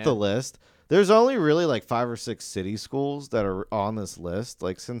Oh, looking yeah, I at the know. list. There's only really like 5 or 6 city schools that are on this list.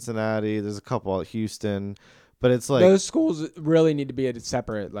 Like Cincinnati, there's a couple at Houston, but it's like Those schools really need to be at a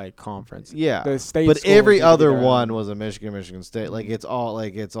separate like conference. yeah. The state But schools every need to other go- one was a Michigan State. Like it's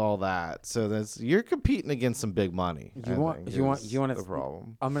all that. So that's you're competing against some big money. You want the to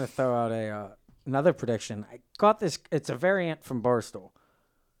problem. I'm going to throw out another prediction. I got this. It's a variant from Barstool.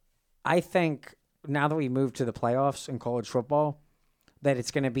 I think now that we move to the playoffs in college football, that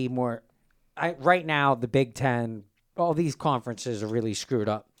it's going to be more. Right now, the Big Ten, all these conferences are really screwed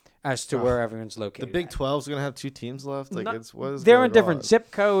up. as to where everyone's The located. Big at. 12 is gonna have 2 teams left. Like They're in different zip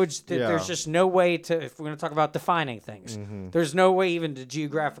codes. Yeah. There's just no way to. If we're going to talk about defining things, there's no way even to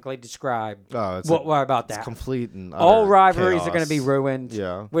geographically describe Oh, it's what about it's that. complete and All utter rivalries are going chaos. to be ruined.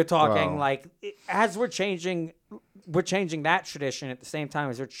 Yeah. We're talking Wow. like as we're changing that tradition at the same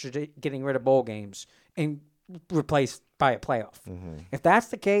time as we're getting rid of bowl games and replaced by a playoff. If that's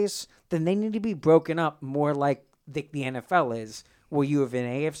the case, then they need to be broken up more like the NFL is, where you have an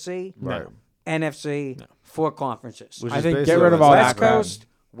AFC, Right. NFC, 4 conferences. Which I is think get basically rid of what all it's that West crap. Coast,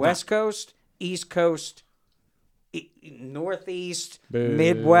 West Coast, East Coast, Northeast, Boo.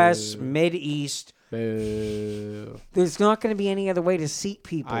 Midwest, Mideast. Boo. There's not going to be any other way to seat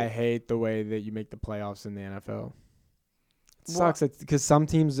people. I hate the way that you make the playoffs in the NFL. It Wha- sucks because some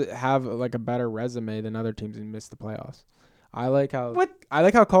teams have like a better resume than other teams and miss the playoffs. I like how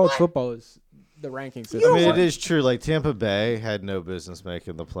college football is the ranking system. I mean, it is true. Like Tampa Bay had no business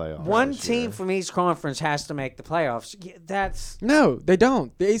making the playoffs. One this team year. from each conference has to make the playoffs. Yeah, that's No, they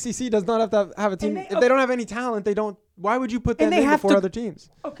don't. The ACC does not have to have a team. they- If they don't have any talent, they don't. Why would you put them And they in have before to- other teams?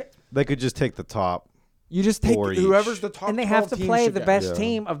 okay. They could just take the top. You just take Four whoever's each. the top. And they have 12 to teams play should the go. best Yeah.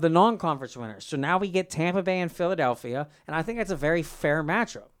 team of the non-conference winners. So now we get Tampa Bay and Philadelphia, and I think that's a very fair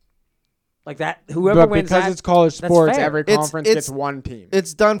matchup. Like that, whoever But wins because that, it's college that's sports, fair. every It's- conference it's- gets one team.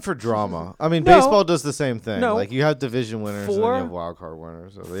 It's done for drama. I mean, No. baseball does the same thing. No. Like you have division winners and then Four- you have wild card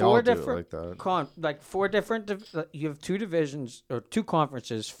winners. So they four all do it different like that. 4 different. You have 2 divisions or 2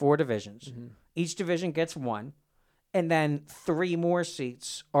 conferences, 4 divisions. Mm-hmm. Each division gets 1, and then 3 more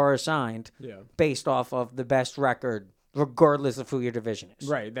seats are assigned Yeah. based off of the best record, regardless of who your division is.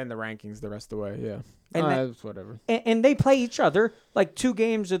 Right. Then the rankings the rest of the way. Yeah. And then- It's whatever. And they play each other like 2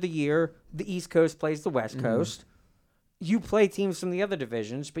 games of the year. The East Coast plays the West Mm-hmm. Coast. You play teams from the other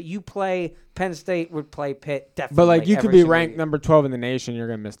divisions, but you play Penn State would play Pitt definitely. But like you could every be single ranked year. number 12 in the nation, you're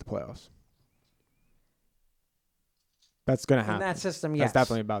gonna miss the playoffs. That's gonna happen. in that system. Yes, That's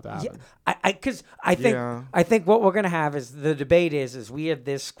definitely about to Yeah, happen. because I think Yeah. I think what we're gonna have is the debate is we had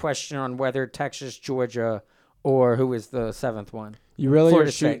this question on whether Texas, Georgia, or who is the 7th one You really Florida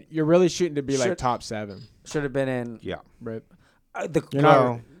are shooting. State. You're really shooting to be like Should- top 7, should have been in. Yeah. right? The You're not.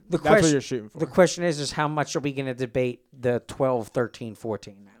 Well, the That's what question. you're shooting for. The question is how much are we going to debate the 12, 13,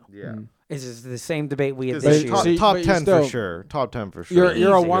 14 now? Yeah. Is the same debate we had It's this But year? top, see- top but you're 10 still- for sure. Top 10 for sure.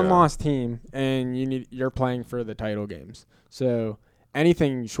 You're a Easy. one-loss team, and you're playing for the title games. So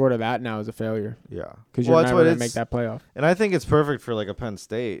anything short of that now is a failure Yeah. because you're Well, that's never what gonna it's- make that playoff. And I think it's perfect for like a Penn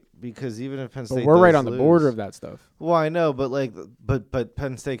State because even if Penn State But we're right does on the lose- border of that stuff. Well, I know, but like, but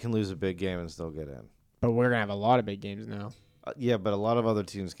Penn State can lose a big game and still get in. But we're gonna have a lot of big games now. Yeah, but a lot of other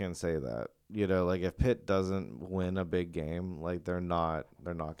teams can say that. You know, like if Pitt doesn't win a big game, like they're not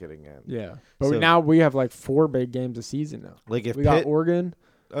getting in. Yeah, but So- now we have like 4 big games a season now. Like if We Pitt, got Oregon,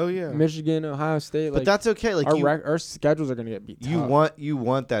 oh yeah, Michigan, Ohio State. but Like that's okay. Like our schedules are gonna get beat. you tough.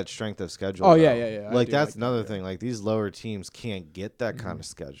 want that strength of schedule. Oh, yeah, though. yeah, yeah. I Like do that's like that, another yeah. thing. Like these lower teams can't get that kind of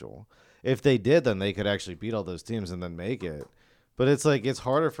schedule. If they did, then they could actually beat all those teams and then make it. But it's like it's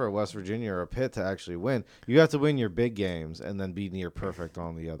harder for a West Virginia or a Pitt to actually win. You have to win your big games and then be near perfect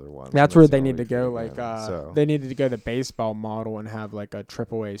on the other ones. That's And where the they only need to way go. you Like win. So, they needed to go the baseball model and have like a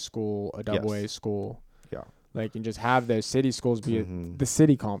AAA school, a double A Yes. school. Yeah. Like and just have those city schools be Mhm. the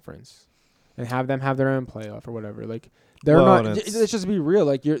city conference, and have them have their own playoff or whatever. Like they're Well, not. and Let's just be real.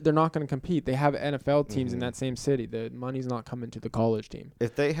 Like they're not going to compete. They have NFL teams in Mhm. that same city. The money's not coming to the college team.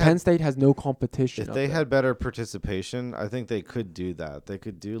 if they Penn had State has no competition. if up they there. had better participation, I think they could do that. They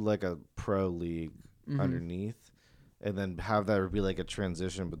could do like a pro league Mhm. underneath, and then have that be like a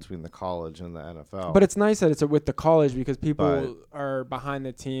transition between the college and the NFL. But it's nice that it's with the college because people But- are behind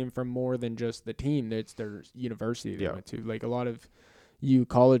the team from more than just the team. It's their university they Yeah. went to. Like a lot of you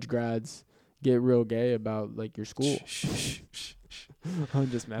college grads get real gay about like your school. I'm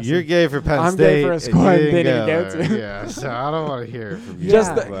just messing. You're gay for Penn I'm State. gay for a and school you I didn't didn't go there. to. Yeah, so I don't want to hear it from you.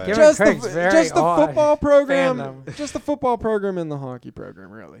 just Yeah, the, but- Giving just Craig's the, very just the odd football program, fandom. just the football program and the hockey program,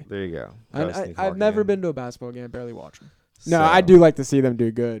 really. There you go. I've never been to a basketball game. I barely watch them. No, So- I do like to see them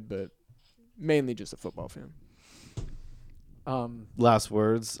do good, but mainly just a football fan. Last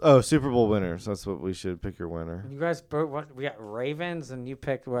words. Oh, Super Bowl winners. That's what we should pick your winner. You guys both what we got Ravens and you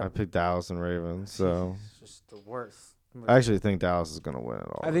picked what? I picked Dallas and Ravens. So It's just the worst. I actually think Dallas is going to win it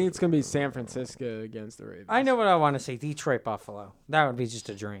all. I think it's gonna be San Francisco against the Ravens. I know what I want to see. Detroit Buffalo. That would be just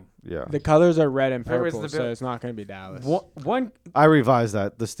a dream. Yeah. The colors are red and Where was purple, the so bill- it's not gonna be Dallas. One I revised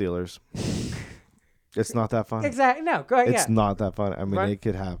that. The Steelers. It's not that fun. Exactly. No, go ahead. It's not that fun. I mean, Right. it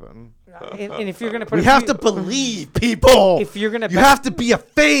could happen. And if you're gonna put, We have to believe, people. If you're gonna, you have to be a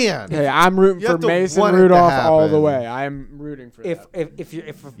fan. Hey, I'm rooting You for have to Mason want it to Rudolph all the happen. way. I'm rooting for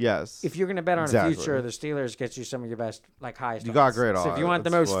that. Yes. If you're gonna bet on Exactly. the future, the Steelers get you some of your best, like highest. You got odds. great So if you odds. want the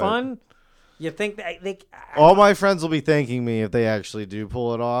That's most what- fun, you think that they. All my friends will be thanking me if they actually do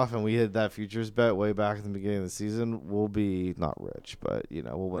pull it off, and we hit that futures bet way back at the beginning of the season. We'll be not rich, but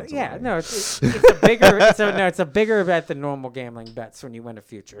we'll win. Some Yeah, money. no, it's a bigger it's a bigger bet than normal gambling bets when you win a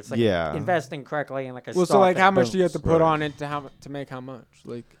future. It's like investing correctly in like a Well, stock. so like, that how much do you have booms. to put on it to make how much?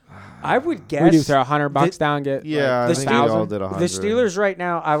 Like, I would guess. we do throw $100 down, get Yeah, like, I think we all 1,000. did The 100. Steelers right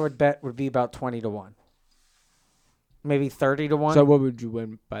now, I would bet would be about 20-1, maybe 30-1. So what would you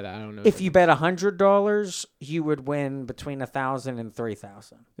win by that? I don't know. If you bet $100, you would win between 1,000 and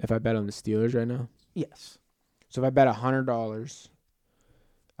 3,000. If I bet on the Steelers right now, Yes. so if I bet $100,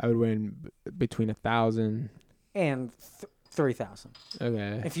 I would win between 1,000. And 3,000.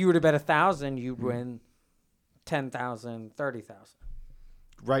 Okay. If you were to bet 1,000, you'd win 10,000, 30,000.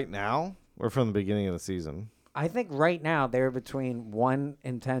 Right now, or from the beginning of the season. I think right now they're between 1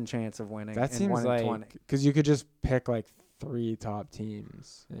 in 10 chance of winning. That and seems 1 in like 20. because you could just pick like 3 top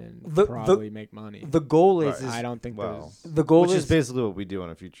teams and The- probably make money. The goal is, Right. I don't think Well, there's. the goal Which is is basically what we do on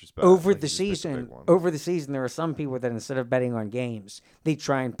a futures bet. over Like, the you just pick a season. big one. Over the season, there are some people that instead of betting on games, they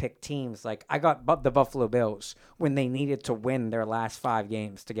try and pick teams. Like I got the Buffalo Bills when they needed to win their last 5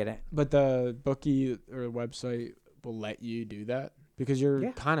 games to get in. But the bookie or website will let you do that because you're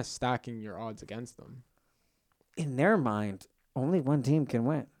Yeah. kind of stacking your odds against them. In their mind, only one team can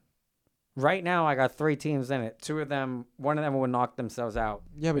win. Right now, I got 3 teams in it. One of them will knock themselves out.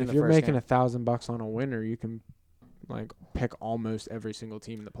 Yeah, but in if the you're first making game. $1,000 on a winner, you can like pick almost every single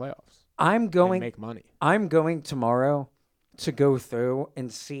team in the playoffs I'm and going. make money. I'm going tomorrow to go through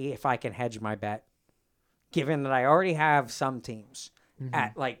and see if I can hedge my bet. Given that I already have some teams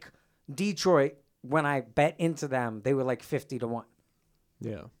at like Detroit, when I bet into them, they were like 50-1.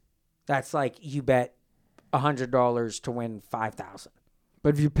 Yeah, That's like you bet $100 to win 5,000.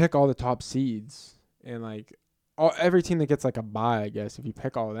 but if you pick all the top seeds and like every team that gets like a bye, I guess if you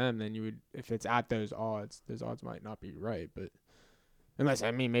pick all of them, then you would. If it's at those odds might not be right, but. Unless,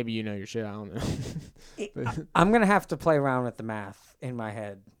 I mean, maybe you know your shit. I don't know. But, I'm gonna have to play around with the math in my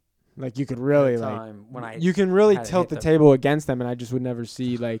head. like, you could really, like, Time when I you can really had to tilt hit the them. table against them, and I just would never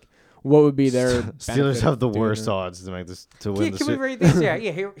see, like, what would be their Steelers benefit have of the doing worst it. odds to make this to Can, win the can we Super. read these? Yeah.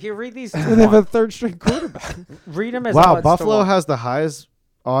 Here, read these. Well, they have a third string quarterback. Read them as Wow, odds to Buffalo one. has the highest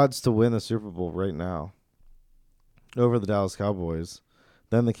odds to win the Super Bowl right now over the Dallas Cowboys,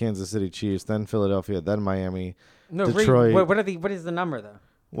 then the Kansas City Chiefs, then Philadelphia, then Miami. No, Detroit. Read, what is the number though?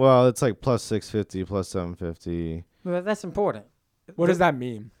 Well, it's like plus 650, plus 750. Well, that's important. What does that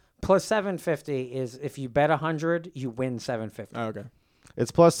mean? Plus 750 is if you bet 100, you win 750. Oh, okay.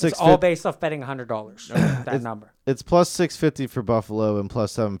 It's plus It's 650. all based off betting $100. That number. It's plus 650 for Buffalo and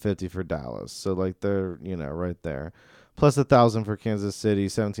plus 750 for Dallas. So like they're, right there. Plus 1,000 for Kansas City,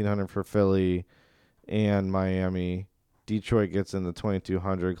 1,700 for Philly and Miami. Detroit gets in the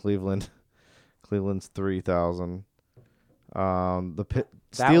 2,200. Cleveland's 3,000. The That would be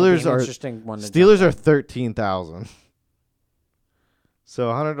Steelers an are interesting one. To Steelers jump are 13,000. So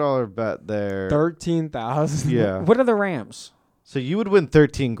 $100 bet there. 13,000. Yeah. in. What are the Rams? So you would win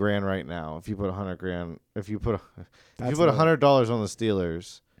 13 grand right now if you put 100 grand. If you put That's $100 on the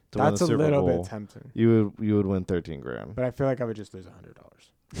Steelers to win the That's a Super little Bowl, bit tempting. you would win 13 grand. But I feel like I would just lose $100.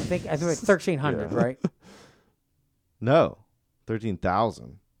 I think it's 1,300, Yeah. right? No,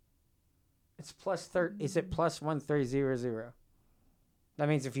 13,000. It's plus Is it plus 1,300? That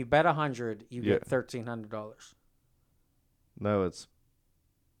means if you bet 100, you get $1,300. No, it's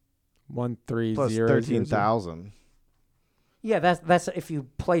 130. plus 13,000. Yeah, that's if you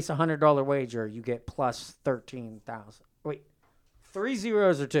place $100 wager, you get plus 13,000. Wait, 3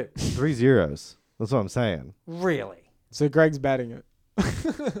 zeros or 2? 3 zeros. That's what I'm saying. Really? So Greg's betting it.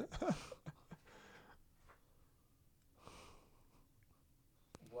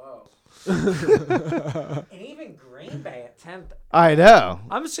 Whoa. And even Green Bay at 10th. I know.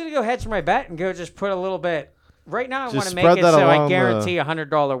 I'm just gonna go hedge my bet and go just put a little bit. Right now, I Just want to make spread it that so I along guarantee a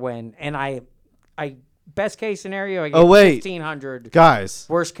 $100 win, and I best case scenario I get Oh, wait. 1,500. Guys,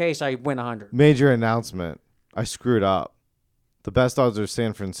 Worst case I win 100. major announcement. I screwed up. The best odds are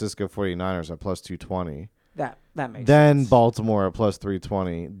San Francisco 49ers at plus 220. That makes Then sense. Baltimore at plus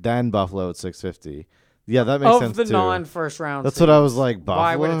 320. Then Buffalo at 650. Yeah, that makes Of sense the too. non-first round. That's what I was seeds, like. Buffalo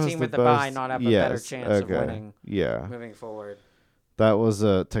why would a has team the with the bye best- not have a yes, better chance of winning Yeah, moving forward? that was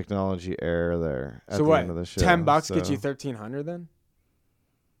a technology error there at So the what? end of the show. $10 gets so- you 1,300 then?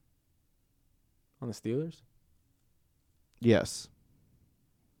 on the Steelers? Yes.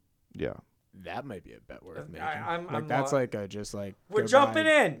 Yeah. That might be a bet worth making. I'm that's not- like a just like We're go jumping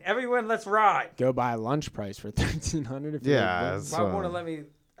buy, in. Everyone, let's ride. Go buy lunch price for $1,300. If you Yeah, win. it's- Why won't it So- let me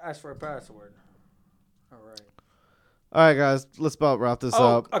ask for a password? All right. All right, guys. Let's about wrap this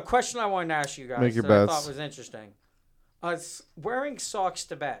Oh, up. a question I wanted to ask you guys Make your that I bets. thought was interesting. Wearing socks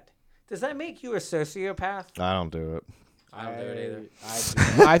to bed. Does that make you a sociopath? I don't do it. I don't do it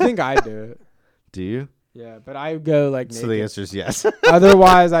either. I think I do it. Do you? Yeah, but I go like naked. So the answer is yes.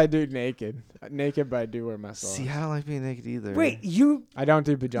 Otherwise, I do naked. Naked, but I do wear my socks. See, I don't like being naked either. Wait, you? I don't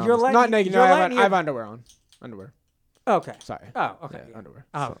do pajamas. You're letting- Not naked. No, you're I letting have underwear on. Underwear. Okay. Sorry. Oh, okay. Yeah, underwear.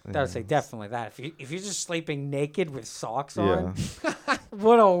 Oh, that would say yeah. definitely that. If you're just sleeping naked with socks Yeah. on,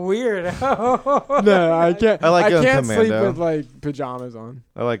 what a weirdo. No, I can't. I like going can't sleep commando. with like pajamas on.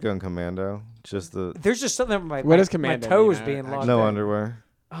 I like going commando. Just the There's just something about my, What does my commando toes mean? being locked no in. underwear.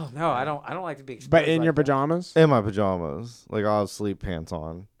 Oh no, I don't like to be exposed. But in like your that. pajamas? In my pajamas. Like I'll have sleep pants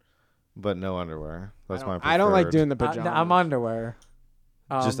on, but no underwear. That's my preferred. I don't like doing the No, pajamas. I'm underwear.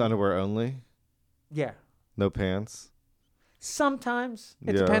 Just underwear only. Yeah. No pants. Sometimes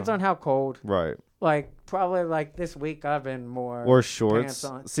it Yeah. depends on how cold. Right. Like probably like this week I've been more. Or shorts. pants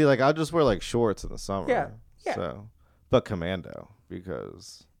on. See, like I'll just wear like shorts in the summer. Yeah, yeah. So, but commando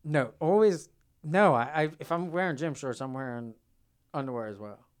because No, always no. I if I'm wearing gym shorts, I'm wearing underwear as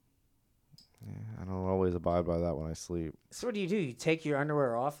well. yeah, I don't always abide by that when I sleep. So what do? You take your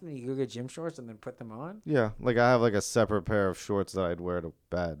underwear off and then you go get gym shorts and then put them on? Yeah, like I have like a separate pair of shorts that I'd wear to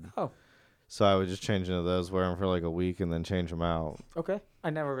bed. Oh. So I would just change into those, wear them for like a week, and then change them out. Okay.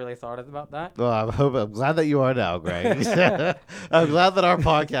 I never really thought about that. Well, I'm glad that you are now, Greg. I'm glad that our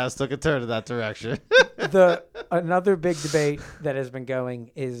podcast took a turn in that direction. Another big debate that has been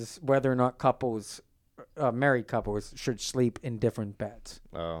going is whether or not married couples should sleep in different beds.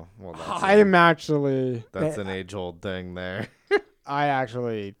 Oh, well, I'm actually. that's an age-old thing there. I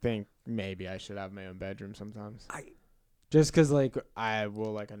actually think maybe I should have my own bedroom sometimes. I Just because, like, I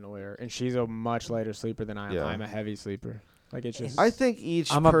will, like, annoy her. And she's a much lighter sleeper than I am. Yeah. I'm a heavy sleeper. Like, it's just... I think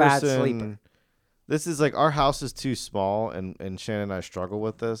each I'm person. a bad sleeper. This is like our house is too small, and Shannon and I struggle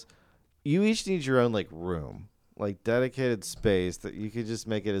with this. You each need your own like room, like dedicated space that you could just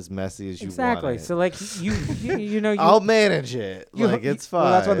make it as messy as you exactly. want. It. So like you know you I'll manage it. you- Like it's fine.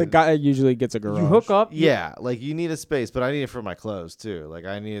 Well, that's why the guy usually gets a garage. you hook up. Yeah, like you need a space, but I need it for my clothes too. Like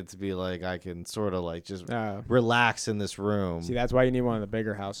I need it to be like I can sort of like just relax in this room. See, that's why you need one of the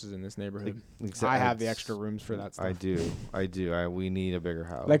bigger houses in this neighborhood. I have the It's- extra rooms for that stuff. I do. We need a bigger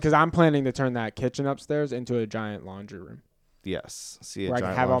house. Like, because I'm planning to turn that kitchen upstairs into a giant laundry room. yes, see, Where I can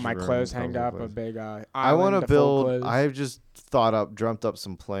giant have all my laundry room, clothes hanged comfy up, a place. big I want island to to fold build. clothes. I've just dreamt up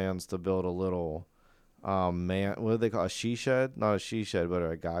some plans to build a little, what do they call a she shed? Not a she shed, but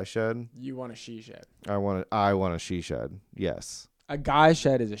a guy shed. You want a she shed. I want a she shed. Yes. A guy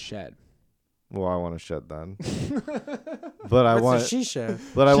shed is a shed. Well, I want a shed then. But I What's want. a she shed?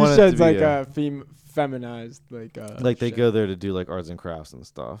 But I she want it to shed's be like a, a feminized, like they shed. go there to do like arts and crafts and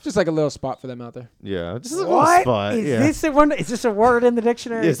stuff. Just like a little spot for them out there. Yeah, just a little What spot. is Yeah, this? Is this a word in the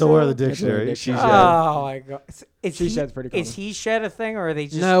dictionary? it's the word of the It's in the dictionary. She dictionary. shed. Oh my god! Is She he, shed's pretty common. Is he shed a thing, or are they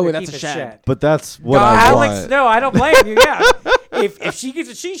just No, they that's keep a shed. But that's what no, I Alex, want. no, I don't blame you. Yeah, if she gets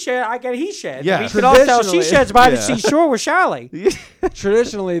a she shed, I get a he shed. Yeah. we could all sell she Traditionally- sheds by the Yeah. seashore with Charlie.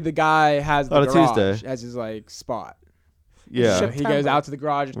 Traditionally, the guy has the On a garage Tuesday. as his like spot. Yeah, So he goes out to the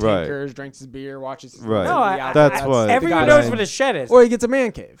garage, and Right. tinkers, drinks his beer, watches his Right. No, TV That's outlets. what- The Everyone guy knows does. what a shed is. Or he gets a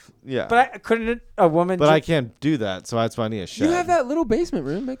man cave. yeah. But couldn't a woman? But I can't do that, so that's why I need a shed. You have that little basement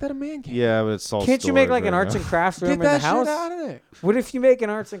room. Make that a man cave. Yeah, but it's all. Can't you make storage like an right arts now. and crafts room Get in the that house? shit out of there. What if you make an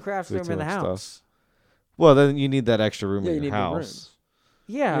arts and crafts Way room too in the much house? stuff. Well, then you need that extra room Yeah, in you your need big house. rooms.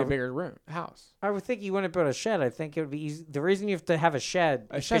 You Yeah, need a bigger room, house. I would think you wouldn't build a shed. I think it would be easy. The reason you have to have a shed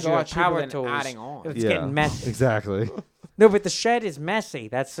A is shed's because a you lot have cheaper power than tools. adding on. It's Yeah, getting messy. exactly. No, but the shed is messy.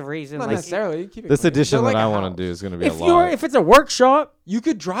 That's the reason. Not like, necessarily. You keep it This clean. addition They're that like I a want house. to do is going to be a if lot. it's a workshop, You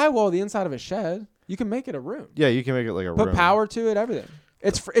could drywall the inside of a shed. You can make it a room. Yeah, you can make it like a Put room. power to it. Everything.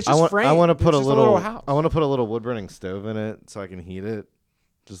 It's just I want. framed. I want to put It's a just little. house. I want to put a little wood burning stove in it so I can heat it,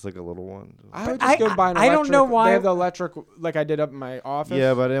 just like a little one. I would But just go buy an I electric. don't know why- They have the electric like I did up in my office.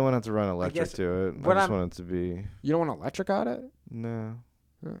 Yeah, but I didn't want to have to run electric guess to it. what I just I'm- want it to be You don't want electric on it? no.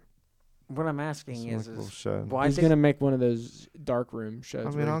 what I'm asking Just like a little is shed. why He's they gonna make one of those dark room sheds I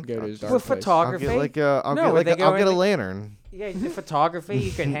mean, where you I'll- can go to his I'll- dark With place. photography? I'll get like a. I'll No, get would like they a, go I'll get a in the- lantern. Yeah, the photography.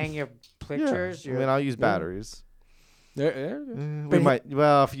 You could hang your pictures. I mean, I'll use batteries. There. We But might.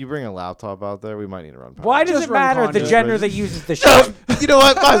 Well, if you bring a laptop out there, we might need to run power. Why does Just it run matter the conduit. gender that uses the shed? You know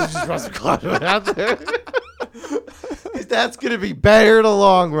what? Might as well just run some conduit out there. That's gonna be better in the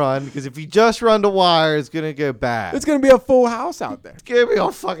long run because if you just run to wire, it's gonna go bad. It's gonna be a full house out there. It's gonna be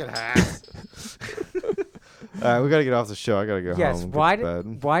all fucking ass. All right, we gotta get off the show. I gotta go Yes. home.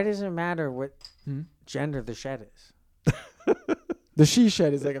 Why does it matter what gender the shed is? The she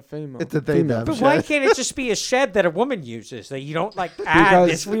shed is like a female. It's a they them But shed. why can't it just be a shed that a woman uses that you don't like add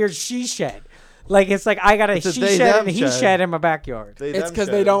this weird she shed? Like it's like I got a It's a she they, shed them and a he shed. shed in my backyard. It's because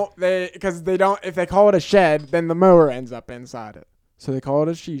they don't. If they call it a shed, then the mower ends up inside it. So they call it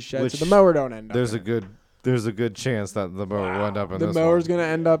a she shed. Which so the mower don't end up. There's in a good chance that the mower will end up in the this mower's one. gonna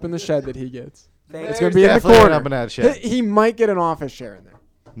end up in the shed that he gets. It's There's gonna be in the Definitely corner. end up in that shed. He might get an office chair in there.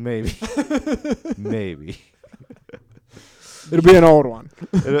 Maybe. Maybe. It'll be an old one.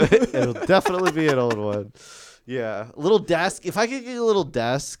 It'll definitely be an old one. Yeah. A little desk. If I could get a little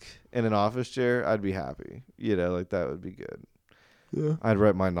desk and an office chair, I'd be happy. Like that would be good. Yeah. I'd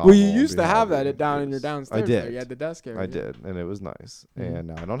write my novel. Well, you and used be to have happy. that down in your downstairs. I did. There. You had the desk area. I did, and it was nice. Mhm. And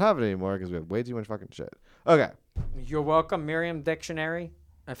now I don't have it anymore because we have way too much fucking shit. Okay. You're welcome, Merriam Dictionary.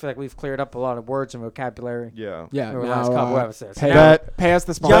 I feel like we've cleared up a lot of words and vocabulary. Yeah. Yeah. over the Now, last couple episodes. pay, Now- pay us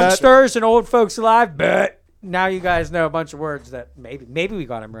the sponsor. Youngsters and old folks alive, but now you guys know a bunch of words that maybe we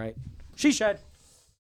got them right. She shed.